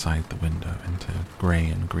everything outside the window into grey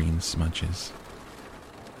and green smudges.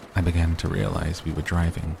 I began to realize we were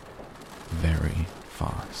driving very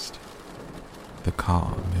fast. The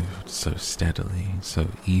car moved so steadily, so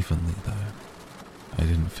evenly though. I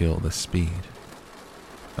didn't feel the speed.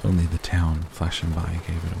 Only the town flashing by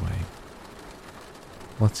gave it away.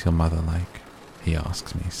 "What's your mother like?" he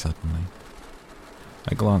asked me suddenly.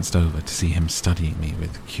 I glanced over to see him studying me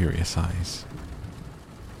with curious eyes.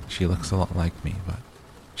 "She looks a lot like me, but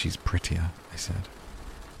she's prettier," I said.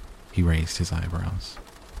 He raised his eyebrows.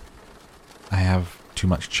 "I have too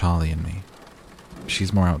much Charlie in me.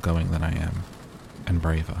 She's more outgoing than I am, and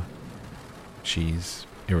braver. She's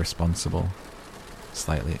irresponsible,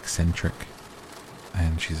 slightly eccentric,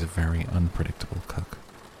 and she's a very unpredictable cook.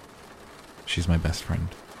 She's my best friend."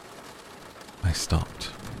 I stopped.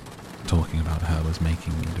 Talking about her was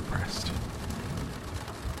making me depressed.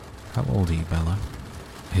 "How old are you, Bella?"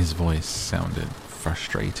 His voice sounded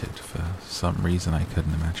frustrated for some reason I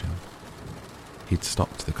couldn't imagine. He'd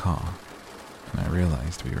stopped the car, and I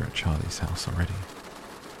realized we were at Charlie's house already.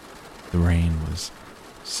 The rain was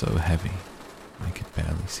so heavy, I could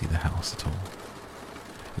barely see the house at all.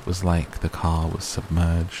 It was like the car was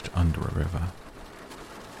submerged under a river.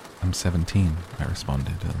 "I'm 17, I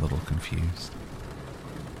responded, a little confused.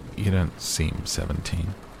 "You don't seem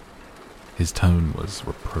 17. His tone was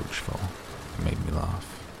reproachful. It made me laugh.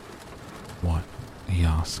 "What?" he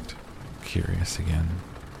asked, curious again.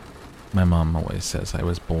 "My mum always says I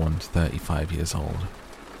was born 35 years old,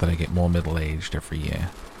 that I get more middle-aged every year."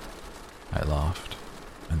 I laughed,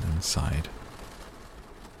 and then sighed.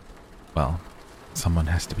 "Well, someone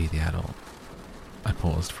has to be the adult." I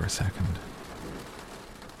paused for a second.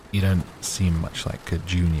 "You don't seem much like a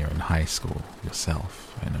junior in high school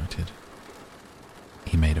yourself," I noted.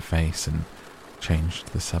 He made a face and changed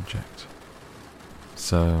the subject.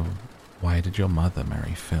 So, why did your mother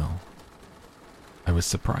marry Phil? I was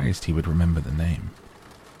surprised he would remember the name.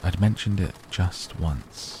 I'd mentioned it just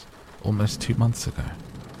once, almost 2 months ago.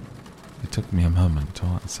 It took me a moment to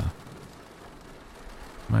answer.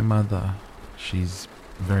 My mother, she's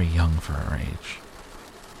very young for her age.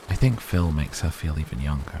 I think Phil makes her feel even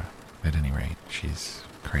younger. At any rate, she's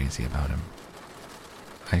crazy about him.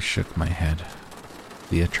 I shook my head.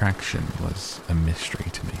 The attraction was a mystery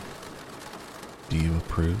to me. Do you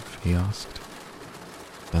approve? He asked.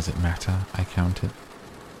 Does it matter? I countered.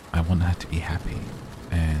 I want her to be happy,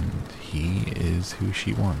 and he is who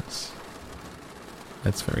she wants.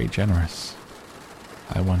 That's very generous.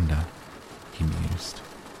 I wonder, he mused.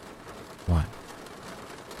 What?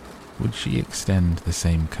 Would she extend the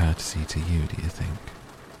same courtesy to you, do you think?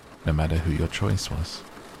 No matter who your choice was?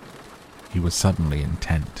 He was suddenly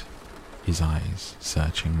intent, his eyes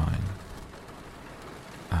searching mine.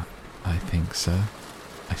 I think so,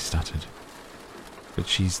 I stuttered. But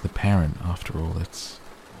she's the parent, after all. It's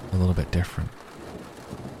a little bit different.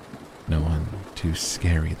 No one too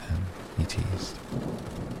scary then, he teased.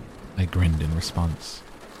 I grinned in response.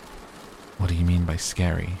 What do you mean by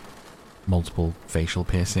scary? Multiple facial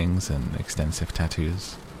piercings and extensive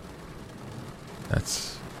tattoos?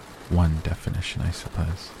 That's one definition, I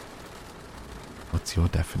suppose. What's your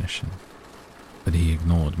definition? But he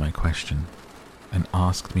ignored my question and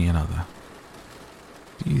asked me another.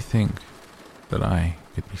 Do you think that I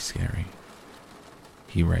could be scary?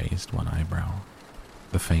 He raised one eyebrow.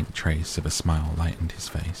 The faint trace of a smile lightened his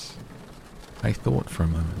face. I thought for a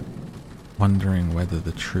moment, wondering whether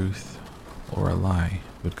the truth or a lie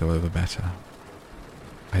would go over better.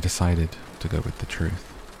 I decided to go with the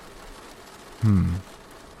truth.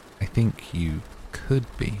 I think you could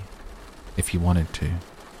be, if you wanted to.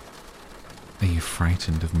 Are you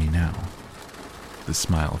frightened of me now? The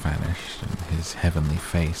smile vanished and his heavenly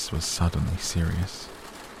face was suddenly serious.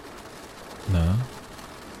 No,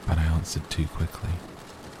 but I answered too quickly.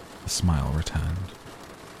 The smile returned.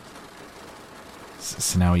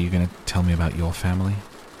 So now are you going to tell me about your family?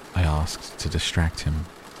 I asked to distract him.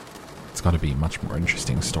 It's got to be a much more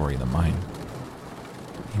interesting story than mine.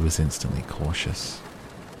 He was instantly cautious.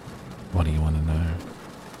 What do you want to know?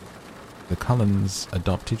 The Cullens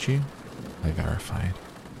adopted you? I verified.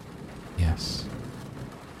 Yes.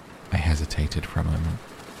 I hesitated for a moment.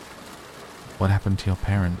 What happened to your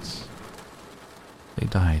parents? They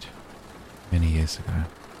died many years ago.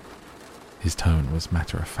 His tone was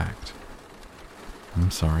matter-of-fact. I'm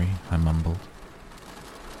sorry, I mumbled.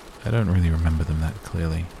 I don't really remember them that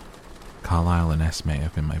clearly. Carlisle and Esme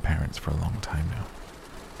have been my parents for a long time now.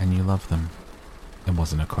 And you love them. It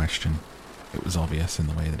wasn't a question. It was obvious in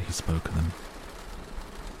the way that he spoke of them.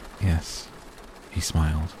 Yes, he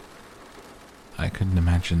smiled. I couldn't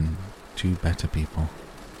imagine two better people.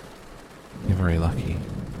 You're very lucky.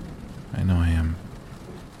 I know I am.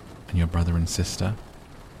 And your brother and sister?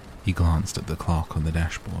 He glanced at the clock on the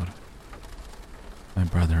dashboard. My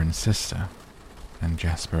brother and sister, and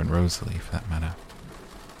Jasper and Rosalie for that matter.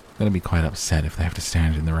 I'm going to be quite upset if they have to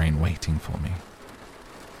stand in the rain waiting for me.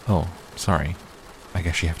 Oh, sorry. I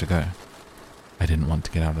guess you have to go. I didn't want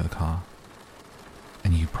to get out of the car.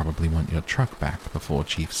 And you probably want your truck back before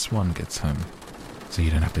Chief Swan gets home, so you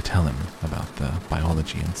don't have to tell him about the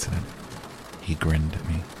biology incident. He grinned at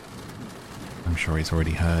me. I'm sure he's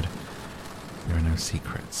already heard. There are no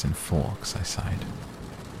secrets in Forks, I sighed.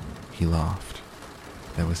 He laughed.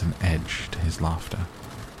 There was an edge to his laughter.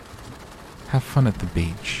 Have fun at the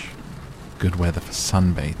beach. Good weather for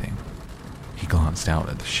sunbathing. He glanced out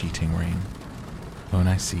at the sheeting rain. Won't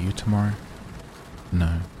I see you tomorrow?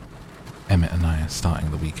 No. Emmett and I are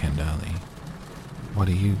starting the weekend early. What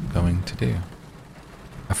are you going to do?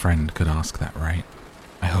 A friend could ask that, right?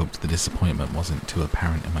 I hoped the disappointment wasn't too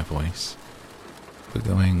apparent in my voice. We're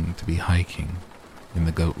going to be hiking in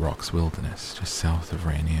the Goat Rocks wilderness just south of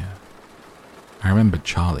Rainier. I remembered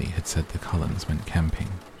Charlie had said the Cullens went camping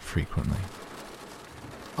frequently.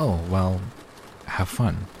 Oh, well, have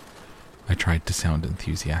fun. I tried to sound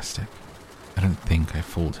enthusiastic. I don't think I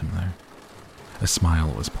fooled him, though. A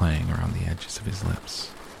smile was playing around the edges of his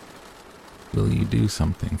lips. Will you do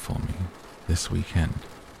something for me this weekend?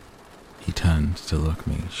 He turned to look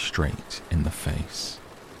me straight in the face,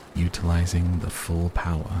 utilizing the full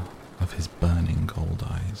power of his burning gold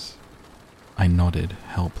eyes. I nodded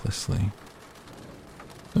helplessly.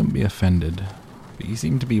 Don't be offended, but you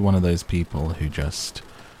seem to be one of those people who just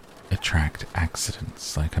attract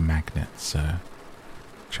accidents like a magnet, so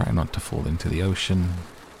try not to fall into the ocean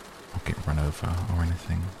or get run over or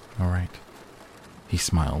anything, alright? He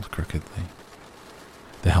smiled crookedly.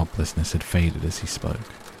 The helplessness had faded as he spoke.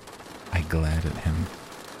 I glared at him.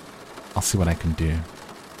 "I'll see what I can do,"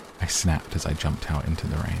 I snapped as I jumped out into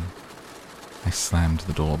the rain. I slammed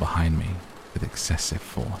the door behind me with excessive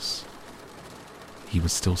force. He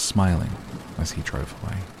was still smiling as he drove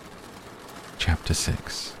away. Chapter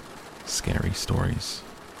 6. Scary Stories.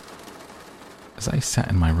 As I sat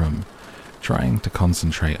in my room, trying to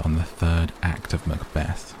concentrate on the third act of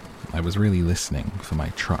Macbeth, I was really listening for my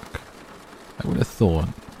truck. I would have thought,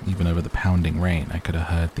 even over the pounding rain, I could have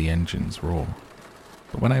heard the engines roar.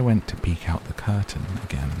 But when I went to peek out the curtain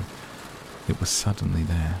again, it was suddenly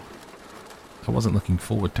there. I wasn't looking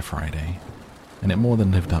forward to Friday, and it more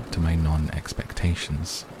than lived up to my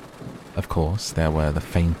non-expectations. Of course, there were the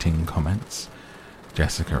fainting comments.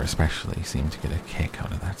 Jessica especially seemed to get a kick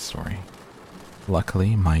out of that story.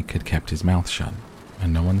 Luckily, Mike had kept his mouth shut,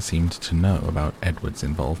 and no one seemed to know about Edward's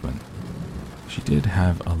involvement. She did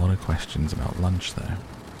have a lot of questions about lunch, though.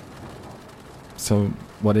 "So,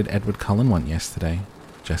 what did Edward Cullen want yesterday?"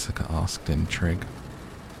 Jessica asked in trig.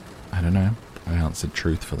 "I don't know," I answered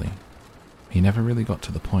truthfully. "He never really got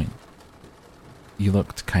to the point." "You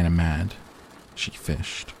looked kinda mad," she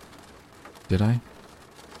fished. "Did I?"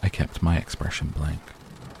 I kept my expression blank.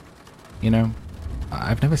 "You know,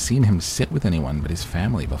 I've never seen him sit with anyone but his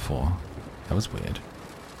family before. That was weird."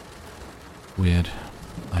 "Weird,"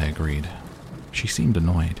 I agreed. She seemed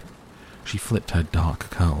annoyed. She flipped her dark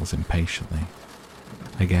curls impatiently.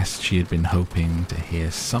 I guess she had been hoping to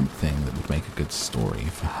hear something that would make a good story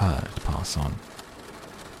for her to pass on.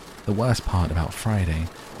 The worst part about Friday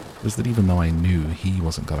was that even though I knew he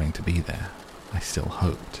wasn't going to be there, I still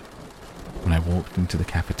hoped. When I walked into the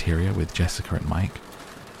cafeteria with Jessica and Mike,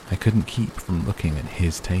 I couldn't keep from looking at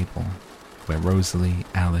his table, where Rosalie,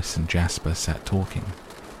 Alice, and Jasper sat talking,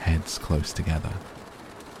 heads close together.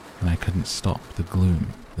 And I couldn't stop the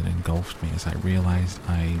gloom that engulfed me as I realized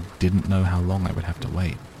I didn't know how long I would have to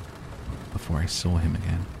wait before I saw him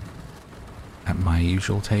again. At my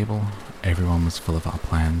usual table, everyone was full of our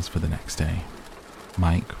plans for the next day.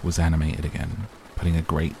 Mike was animated again, putting a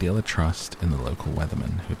great deal of trust in the local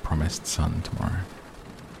weatherman who had promised sun tomorrow.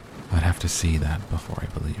 I'd have to see that before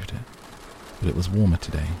I believed it. But it was warmer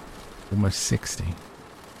today, almost 60.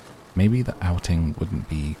 Maybe the outing wouldn't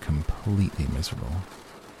be completely miserable.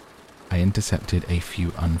 I intercepted a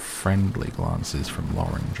few unfriendly glances from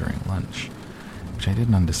Lauren during lunch, which I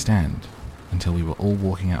didn't understand until we were all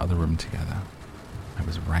walking out of the room together. I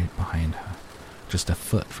was right behind her, just a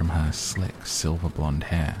foot from her slick silver blonde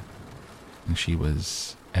hair, and she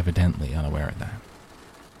was evidently unaware of that.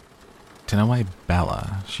 "To know why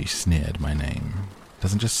Bella," she sneered my name,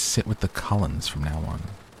 "doesn't just sit with the Cullens from now on,"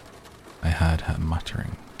 I heard her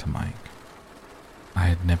muttering to Mike. I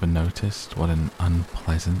had never noticed what an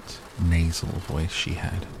unpleasant, nasal voice she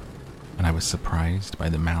had, and I was surprised by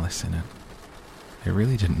the malice in it. I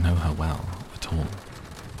really didn't know her well at all.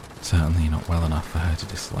 Certainly not well enough for her to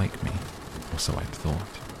dislike me, or so I'd thought.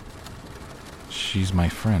 "She's my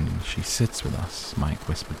friend. She sits with us," Mike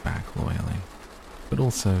whispered back loyally, but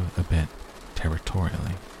also a bit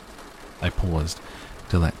territorially. I paused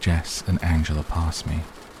to let Jess and Angela pass me.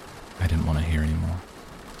 I didn't want to hear any more.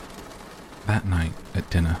 That night at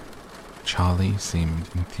dinner, Charlie seemed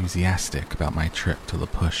enthusiastic about my trip to La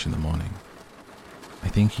Push in the morning. I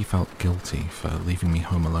think he felt guilty for leaving me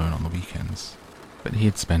home alone on the weekends, but he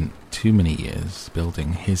had spent too many years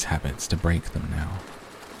building his habits to break them now.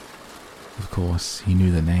 Of course, he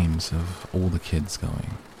knew the names of all the kids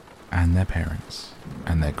going, and their parents,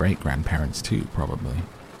 and their great-grandparents too, probably.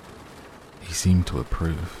 He seemed to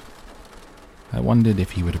approve. I wondered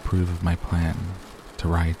if he would approve of my plan to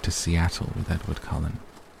ride to Seattle with Edward Cullen.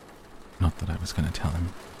 Not that I was going to tell him.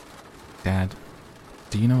 "Dad,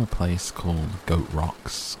 do you know a place called Goat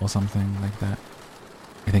Rocks or something like that?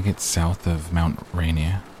 I think it's south of Mount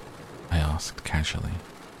Rainier," I asked casually.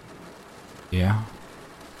 "Yeah?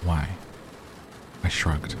 Why?" I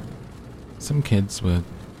shrugged. Some kids were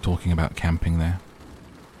talking about camping there.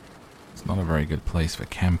 "It's not a very good place for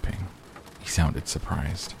camping," he sounded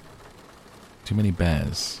surprised. "Too many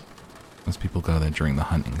bears. Most people go there during the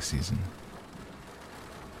hunting season."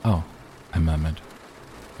 "Oh," I murmured.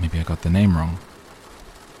 "Maybe I got the name wrong."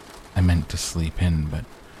 I meant to sleep in, but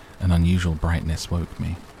an unusual brightness woke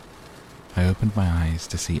me. I opened my eyes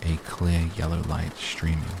to see a clear yellow light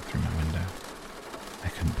streaming through my window. I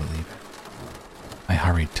couldn't believe it. I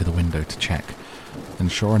hurried to the window to check,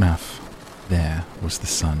 and sure enough, there was the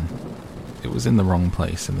sun. It was in the wrong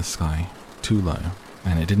place in the sky, too low,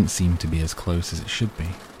 and it didn't seem to be as close as it should be,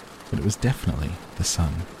 but it was definitely the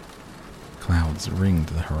sun. Clouds ringed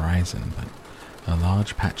the horizon, but a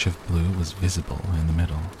large patch of blue was visible in the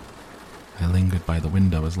middle. I lingered by the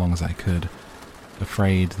window as long as I could,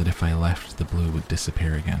 afraid that if I left, the blue would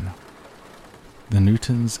disappear again. The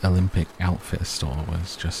Newton's Olympic Outfitter store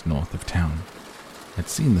was just north of town. I'd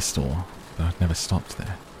seen the store, but I'd never stopped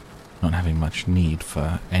there, not having much need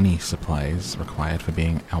for any supplies required for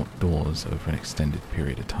being outdoors over an extended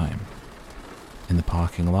period of time. In the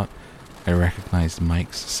parking lot, I recognized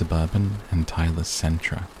Mike's Suburban and Tyler's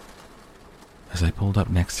Sentra. As I pulled up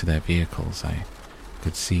next to their vehicles, I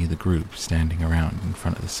could see the group standing around in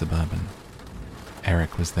front of the Suburban.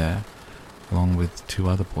 Eric was there, along with two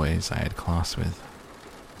other boys I had class with.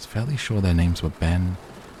 I was fairly sure their names were Ben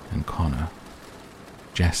and Connor.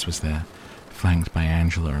 Jess was there, flanked by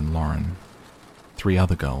Angela and Lauren. 3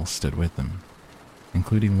 other girls stood with them,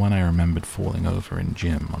 including one I remembered falling over in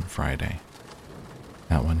gym on Friday.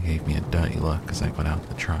 That one gave me a dirty look as I got out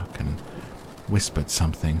the truck and whispered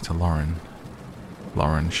something to Lauren.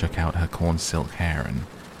 Lauren shook out her corn silk hair and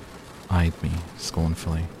eyed me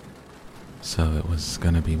scornfully. So it was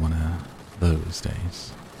gonna be one of those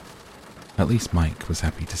days. At least Mike was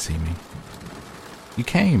happy to see me. "You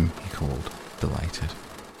came," he called, delighted.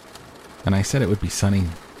 "And I said it would be sunny,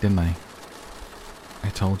 didn't I?" "I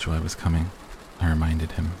told you I was coming," I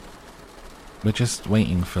reminded him. "We're just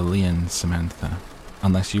waiting for Lee and Samantha,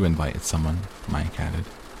 unless you invited someone," Mike added.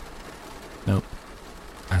 "Nope,"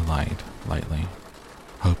 I lied lightly,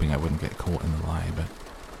 hoping I wouldn't get caught in the lie, but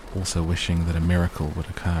also wishing that a miracle would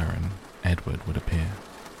occur and Edward would appear.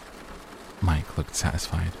 Mike looked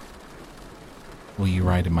satisfied. "Will you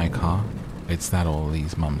ride in my car? It's that or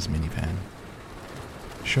Lee's mum's minivan."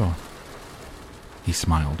 "Sure." He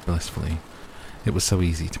smiled blissfully. It was so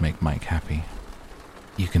easy to make Mike happy.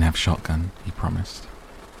 "You can have shotgun," he promised.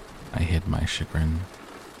 I hid my chagrin.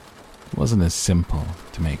 It wasn't as simple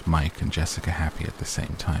to make Mike and Jessica happy at the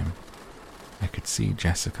same time. I could see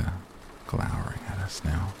Jessica glowering at us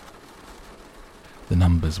now. The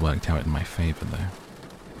numbers worked out in my favor,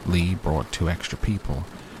 though. Lee brought 2 extra people.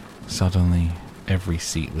 Suddenly, every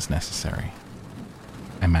seat was necessary.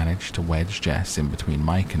 I managed to wedge Jess in between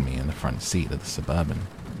Mike and me in the front seat of the Suburban.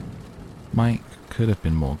 Mike could have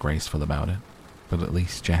been more graceful about it, but at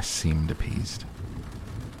least Jess seemed appeased.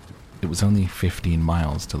 It was only 15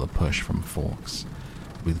 miles to the push from Forks,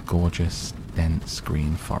 with gorgeous, dense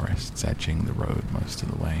green forests edging the road most of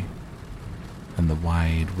the way, and the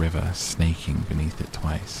wide river snaking beneath it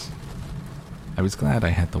twice. I was glad I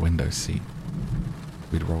had the window seat.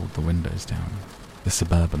 We'd rolled the windows down. The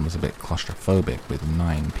Suburban was a bit claustrophobic with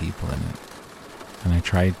 9 people in it, and I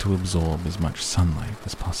tried to absorb as much sunlight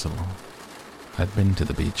as possible. I'd been to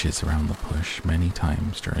the beaches around the push many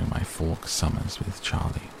times during my Forks summers with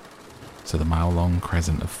Charlie, so the mile-long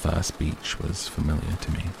crescent of First Beach was familiar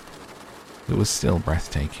to me. It was still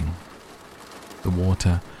breathtaking. The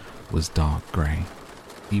water was dark grey,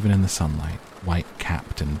 even in the sunlight,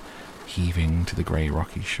 white-capped and heaving to the grey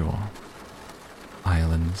rocky shore.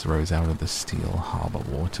 Islands rose out of the steel harbour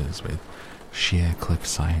waters with sheer cliff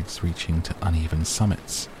sides reaching to uneven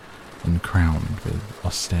summits and crowned with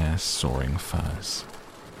austere soaring firs.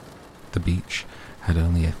 The beach had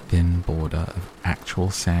only a thin border of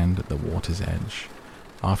actual sand at the water's edge,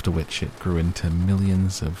 after which it grew into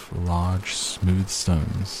millions of large, smooth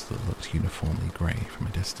stones that looked uniformly grey from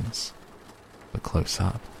a distance, but close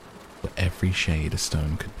up were every shade a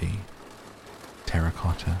stone could be: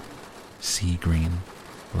 terracotta, sea green,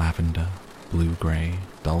 lavender, blue-grey,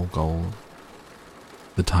 dull gold.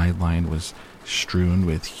 The tide line was strewn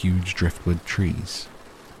with huge driftwood trees,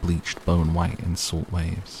 bleached bone white in salt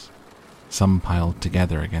waves, some piled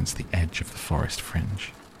together against the edge of the forest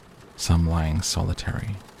fringe, some lying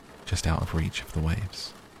solitary, just out of reach of the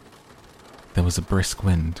waves. There was a brisk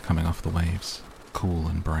wind coming off the waves, cool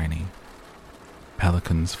and briny.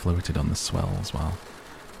 Pelicans floated on the swells while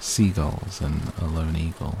seagulls and a lone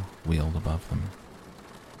eagle wheeled above them.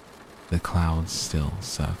 The clouds still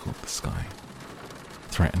circled the sky,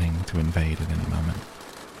 threatening to invade at any moment.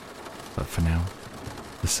 But for now,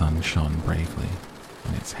 the sun shone bravely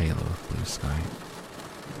in its halo of blue sky.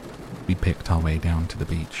 We picked our way down to the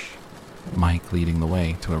beach, Mike leading the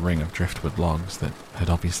way to a ring of driftwood logs that had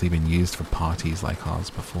obviously been used for parties like ours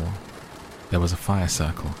before. There was a fire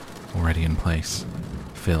circle already in place,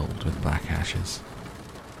 filled with black ashes.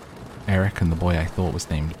 Eric and the boy I thought was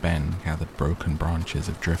named Ben gathered broken branches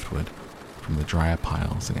of driftwood from the drier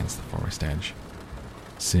piles against the forest edge.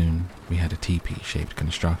 Soon, we had a teepee-shaped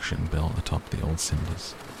construction built atop the old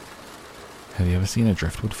cinders. "Have you ever seen a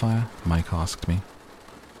driftwood fire?" Mike asked me.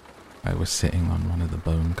 I was sitting on one of the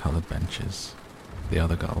bone-colored benches, the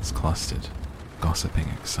other girls clustered, gossiping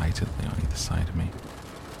excitedly on either side of me.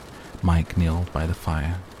 Mike kneeled by the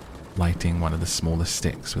fire, lighting one of the smallest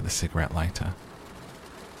sticks with a cigarette lighter.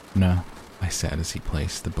 "No," I said as he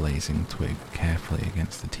placed the blazing twig carefully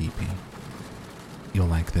against the teepee. "You'll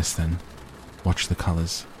like this then. Watch the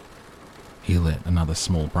colors." He lit another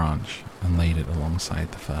small branch and laid it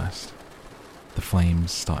alongside the first. The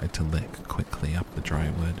flames started to lick quickly up the dry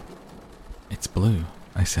wood. "It's blue,"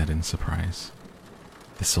 I said in surprise.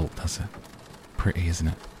 "The salt does it. Pretty, isn't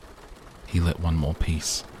it?" He lit one more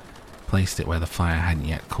piece, placed it where the fire hadn't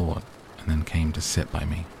yet caught, and then came to sit by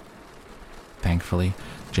me. Thankfully,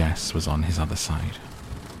 Jess was on his other side.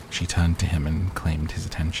 She turned to him and claimed his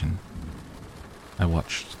attention. I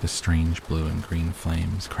watched the strange blue and green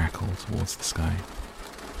flames crackle towards the sky.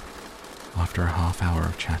 After a half hour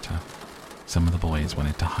of chatter, some of the boys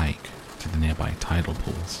wanted to hike to the nearby tidal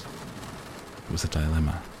pools. It was a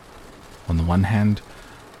dilemma. On the one hand,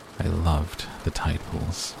 I loved the tide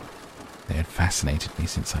pools. They had fascinated me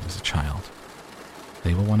since I was a child.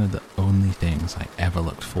 They were one of the only things I ever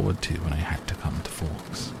looked forward to when I had to come to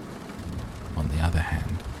Forks. On the other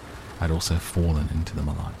hand, I'd also fallen into them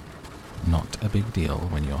a lot. Not a big deal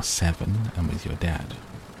when you're 7 and with your dad.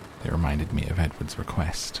 They reminded me of Edward's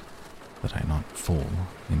request that I not fall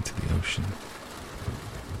into the ocean.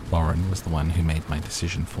 Lauren was the one who made my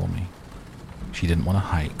decision for me. She didn't want to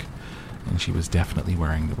hike, and she was definitely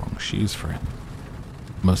wearing the wrong shoes for it.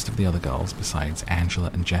 Most of the other girls, besides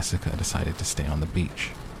Angela and Jessica, decided to stay on the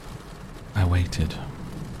beach. I waited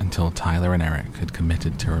until Tyler and Eric had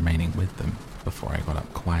committed to remaining with them before I got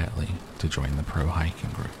up quietly to join the pro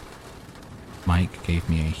hiking group. Mike gave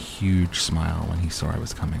me a huge smile when he saw I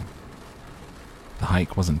was coming. The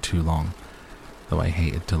hike wasn't too long, though I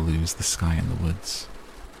hated to lose the sky in the woods.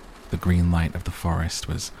 The green light of the forest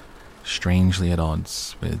was strangely at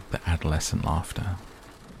odds with the adolescent laughter,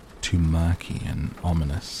 too murky and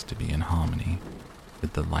ominous to be in harmony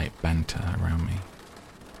with the light banter around me.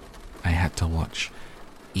 I had to watch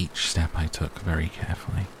each step I took very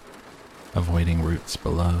carefully, avoiding roots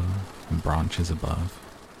below and branches above,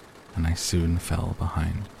 and I soon fell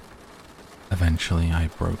behind. Eventually, I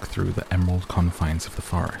broke through the emerald confines of the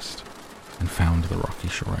forest and found the rocky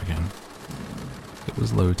shore again. It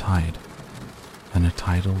was low tide, and a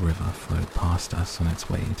tidal river flowed past us on its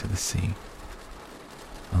way to the sea.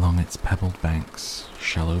 Along its pebbled banks,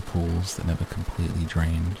 shallow pools that never completely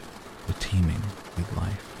drained were teeming with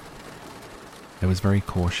life. I was very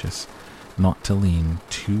cautious not to lean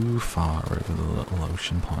too far over the little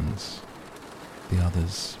ocean ponds. The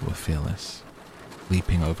others were fearless,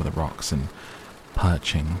 leaping over the rocks and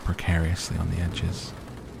perching precariously on the edges.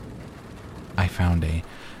 I found a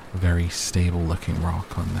very stable-looking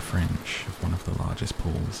rock on the fringe of one of the largest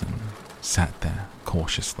pools and sat there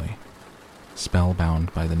cautiously,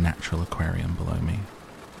 spellbound by the natural aquarium below me.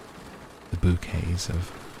 The bouquets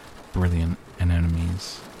of brilliant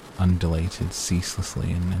anemones undulated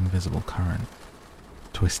ceaselessly in invisible current.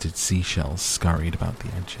 Twisted seashells scurried about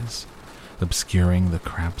the edges, obscuring the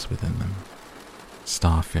crabs within them.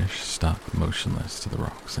 Starfish stuck motionless to the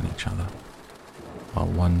rocks and each other, while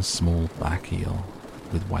one small black eel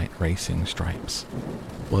with white racing stripes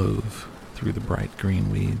wove through the bright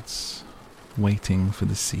green weeds, waiting for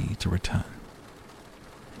the sea to return.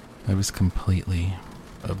 I was completely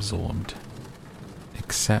absorbed,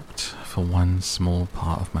 except for one small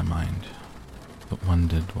part of my mind that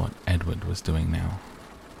wondered what Edward was doing now,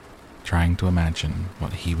 trying to imagine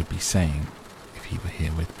what he would be saying if he were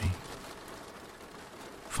here with me.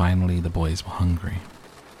 Finally, the boys were hungry,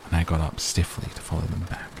 and I got up stiffly to follow them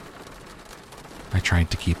back. I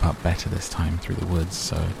tried to keep up better this time through the woods,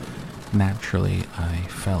 so naturally I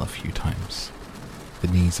fell a few times. The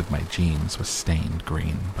knees of my jeans were stained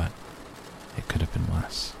green, but it could have been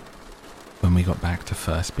worse. When we got back to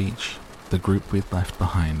First Beach, the group we'd left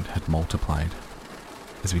behind had multiplied.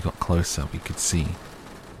 As we got closer, we could see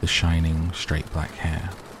the shining, straight black hair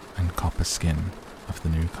and copper skin of the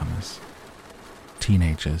newcomers.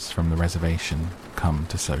 Teenagers from the reservation come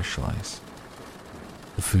to socialize.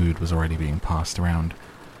 The food was already being passed around,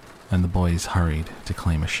 and the boys hurried to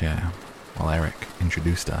claim a share, while Eric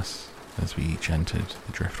introduced us as we each entered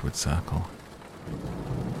the driftwood circle.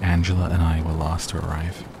 Angela and I were last to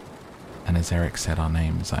arrive, and as Eric said our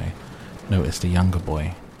names, I noticed a younger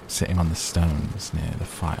boy sitting on the stones near the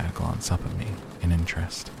fire glance up at me in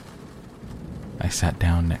interest. I sat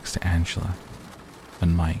down next to Angela,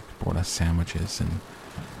 and Mike brought us sandwiches and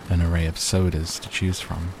an array of sodas to choose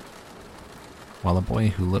from, while a boy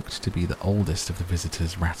who looked to be the oldest of the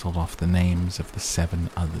visitors rattled off the names of the 7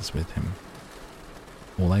 others with him.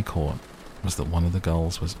 All I caught was that one of the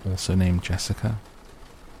girls was also named Jessica,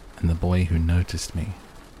 and the boy who noticed me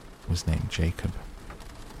was named Jacob.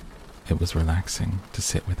 It was relaxing to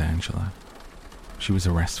sit with Angela. She was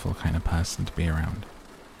a restful kind of person to be around.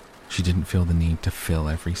 She didn't feel the need to fill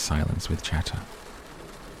every silence with chatter.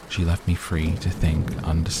 She left me free to think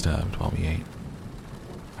undisturbed while we ate.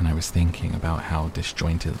 And I was thinking about how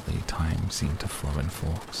disjointedly time seemed to flow in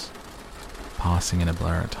forks, passing in a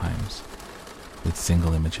blur at times, with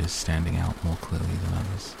single images standing out more clearly than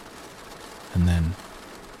others. And then,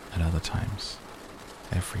 at other times,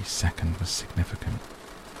 every second was significant,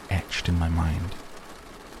 etched in my mind.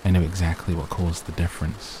 I knew exactly what caused the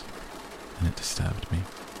difference, and it disturbed me.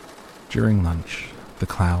 During lunch, the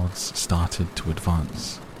clouds started to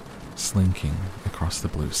advance, slinking across the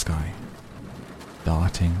blue sky,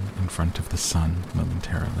 darting in front of the sun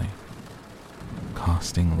momentarily,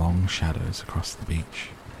 casting long shadows across the beach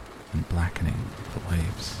and blackening the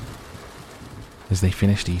waves. As they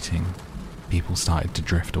finished eating, people started to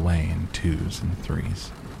drift away in twos and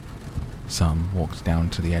threes. Some walked down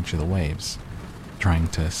to the edge of the waves, trying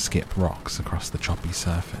to skip rocks across the choppy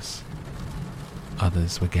surface.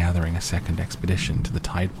 Others were gathering a second expedition to the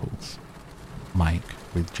tide pools. Mike,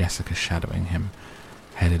 with Jessica shadowing him,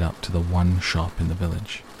 headed up to the one shop in the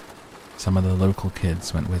village. Some of the local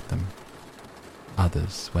kids went with them.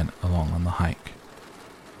 Others went along on the hike.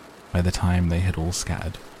 By the time they had all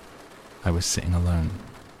scattered, I was sitting alone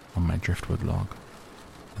on my driftwood log,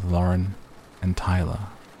 with Lauren and Tyler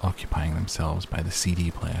occupying themselves by the CD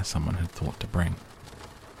player someone had thought to bring.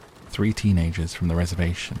 3 teenagers from the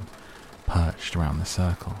reservation perched around the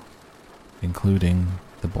circle, including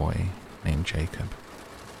the boy named Jacob,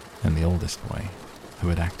 and the oldest boy who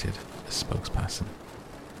had acted as spokesperson.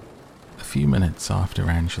 A few minutes after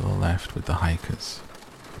Angela left with the hikers,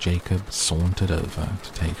 Jacob sauntered over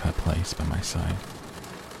to take her place by my side.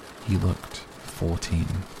 He looked 14,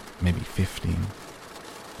 maybe 15,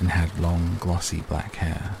 and had long, glossy black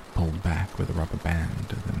hair pulled back with a rubber band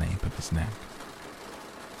at the nape of his neck.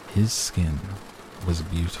 His skin was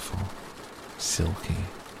beautiful, silky,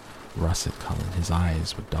 russet-colored. His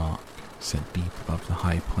eyes were dark, set deep above the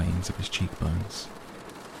high planes of his cheekbones.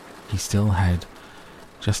 He still had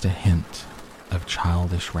just a hint of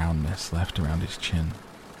childish roundness left around his chin.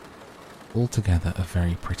 Altogether a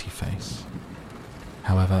very pretty face.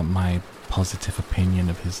 However, my positive opinion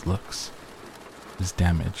of his looks was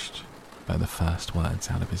damaged by the first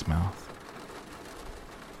words out of his mouth.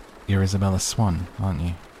 "You're Isabella Swan, aren't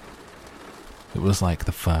you?" It was like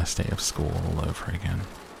the first day of school all over again.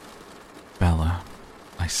 "Bella,"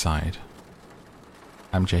 I sighed.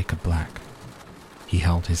 "I'm Jacob Black." He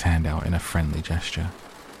held his hand out in a friendly gesture.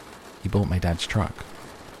 "He bought my dad's truck."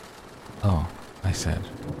 "Oh," I said,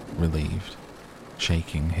 relieved,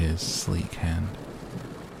 shaking his sleek hand.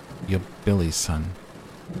 "You're Billy's son.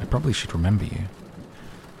 I probably should remember you."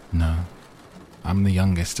 "No, I'm the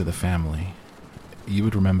youngest of the family. You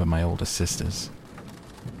would remember my older sisters."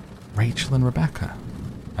 "Rachel and Rebecca,"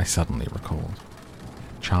 I suddenly recalled.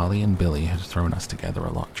 Charlie and Billy had thrown us together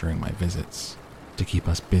a lot during my visits, to keep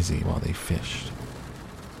us busy while they fished.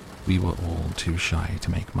 We were all too shy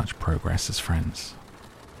to make much progress as friends.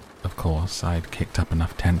 Of course, I'd kicked up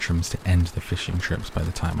enough tantrums to end the fishing trips by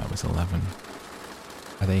the time I was 11.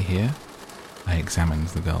 "Are they here?" I examined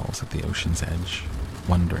the girls at the ocean's edge,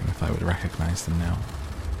 wondering if I would recognize them now.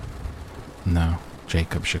 "No,"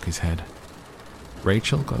 Jacob shook his head.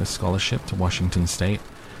 "Rachel got a scholarship to Washington State,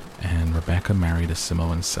 and Rebecca married a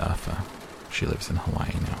Samoan surfer. She lives in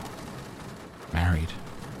Hawaii now." "Married?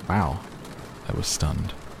 Wow." I was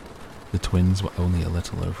stunned. The twins were only a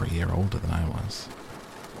little over a year older than I was.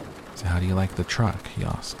 "So how do you like the truck?" he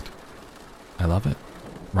asked. "I love it.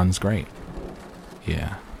 Runs great."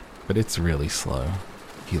 "Yeah, but it's really slow,"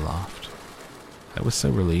 he laughed. I was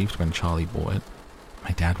so relieved when Charlie bought it.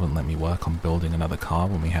 My dad wouldn't let me work on building another car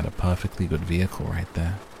when we had a perfectly good vehicle right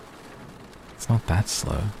there. "It's not that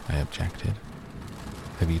slow," I objected.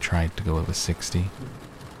 "Have you tried to go over 60?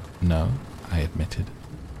 "No," I admitted.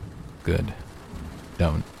 "Good.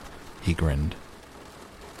 Don't," he grinned.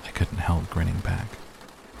 I couldn't help grinning back.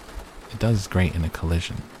 "It does great in a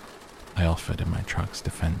collision," I offered in my truck's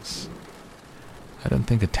defense. "I don't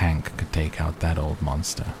think a tank could take out that old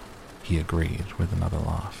monster," he agreed with another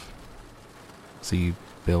laugh. "So you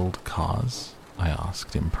build cars?" I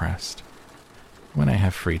asked, impressed. "When I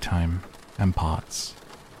have free time, and parts.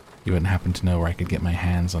 You wouldn't happen to know where I could get my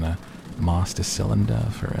hands on a master cylinder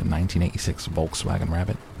for a 1986 Volkswagen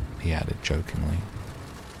Rabbit?" he added jokingly.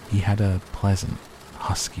 He had a pleasant,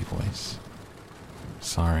 husky voice.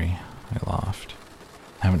 "Sorry," I laughed.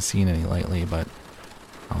 "Haven't seen any lately, but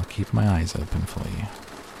I'll keep my eyes open for you."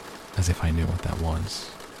 As if I knew what that was.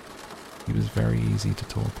 He was very easy to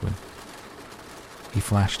talk with. He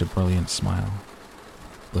flashed a brilliant smile.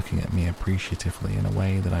 looking at me appreciatively in a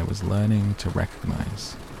way that I was learning to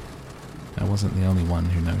recognize. I wasn't the only one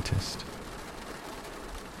who noticed.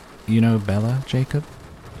 "You know Bella, Jacob?"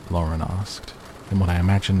 Lauren asked, in what I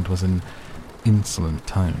imagined was an insolent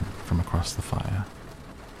tone from across the fire.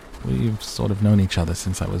 "We've sort of known each other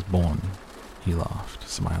since I was born," he laughed,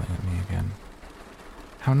 smiling at me again.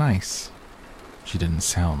 "How nice." She didn't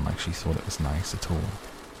sound like she thought it was nice at all.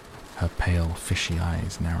 Her pale, fishy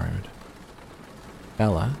eyes narrowed.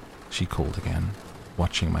 "Bella," she called again,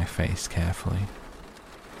 watching my face carefully.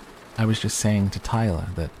 "I was just saying to Tyler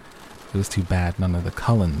that it was too bad none of the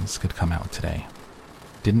Cullens could come out today.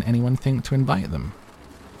 Didn't anyone think to invite them?"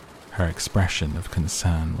 Her expression of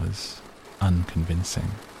concern was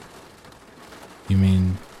unconvincing. "You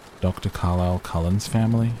mean Dr. Carlisle Cullen's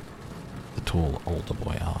family?" the tall older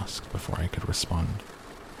boy asked before I could respond,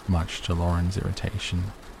 much to Lauren's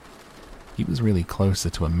irritation. He was really closer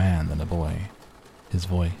to a man than a boy. His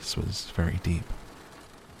voice was very deep.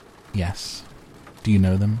 "Yes. Do you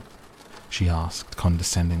know them?" she asked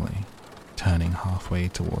condescendingly, turning halfway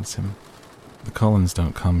towards him. "The Cullens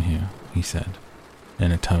don't come here," he said,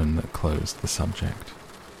 in a tone that closed the subject,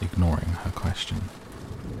 ignoring her question.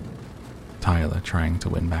 Tyler, trying to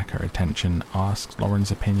win back her attention, asked Lauren's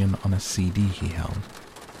opinion on a CD he held.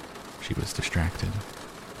 She was distracted.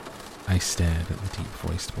 I stared at the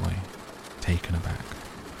deep-voiced boy, taken aback,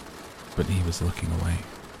 but he was looking away,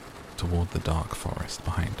 toward the dark forest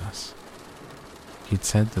behind us. He'd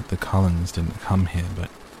said that the Cullens didn't come here, but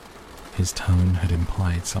his tone had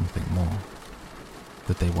implied something more,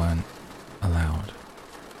 that they weren't allowed.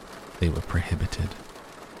 They were prohibited.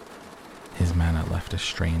 His manner left a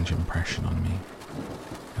strange impression on me,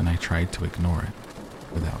 and I tried to ignore it,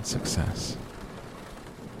 without success.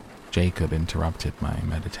 Jacob interrupted my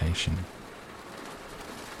meditation.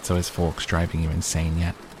 "So is Forks driving you insane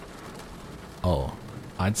yet?" "Oh,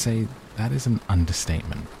 I'd say that is an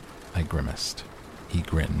understatement," I grimaced. He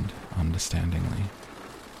grinned understandingly.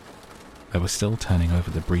 I was still turning over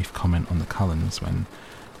the brief comment on the Cullens when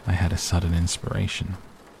I had a sudden inspiration.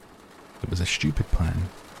 It was a stupid plan,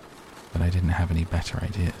 but I didn't have any better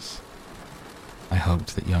ideas. I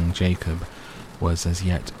hoped that young Jacob was as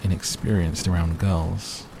yet inexperienced around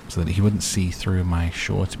girls, so that he wouldn't see through my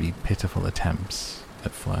sure-to-be pitiful attempts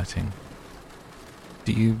at flirting.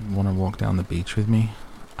 "Do you want to walk down the beach with me?"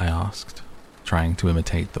 I asked, trying to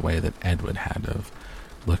imitate the way that Edward had of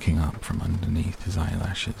looking up from underneath his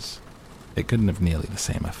eyelashes. It couldn't have nearly the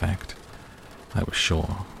same effect, I was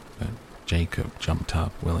sure, but Jacob jumped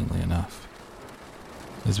up willingly enough.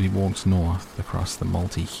 As we walked north across the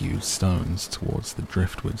multi-hued stones towards the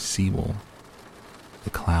driftwood seawall,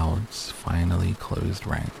 the clouds finally closed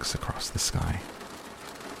ranks across the sky,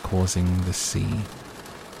 causing the sea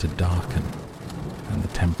to darken and the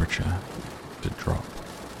temperature to drop.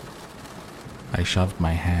 I shoved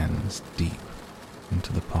my hands deep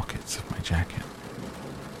into the pockets of my jacket.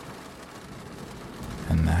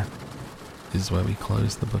 And that is where we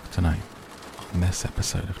close the book tonight on this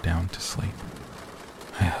episode of Down to Sleep.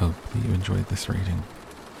 I hope that you enjoyed this reading.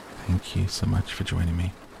 Thank you so much for joining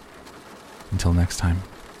me. Until next time,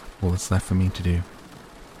 all that's left for me to do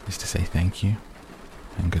is to say thank you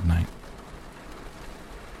and good night.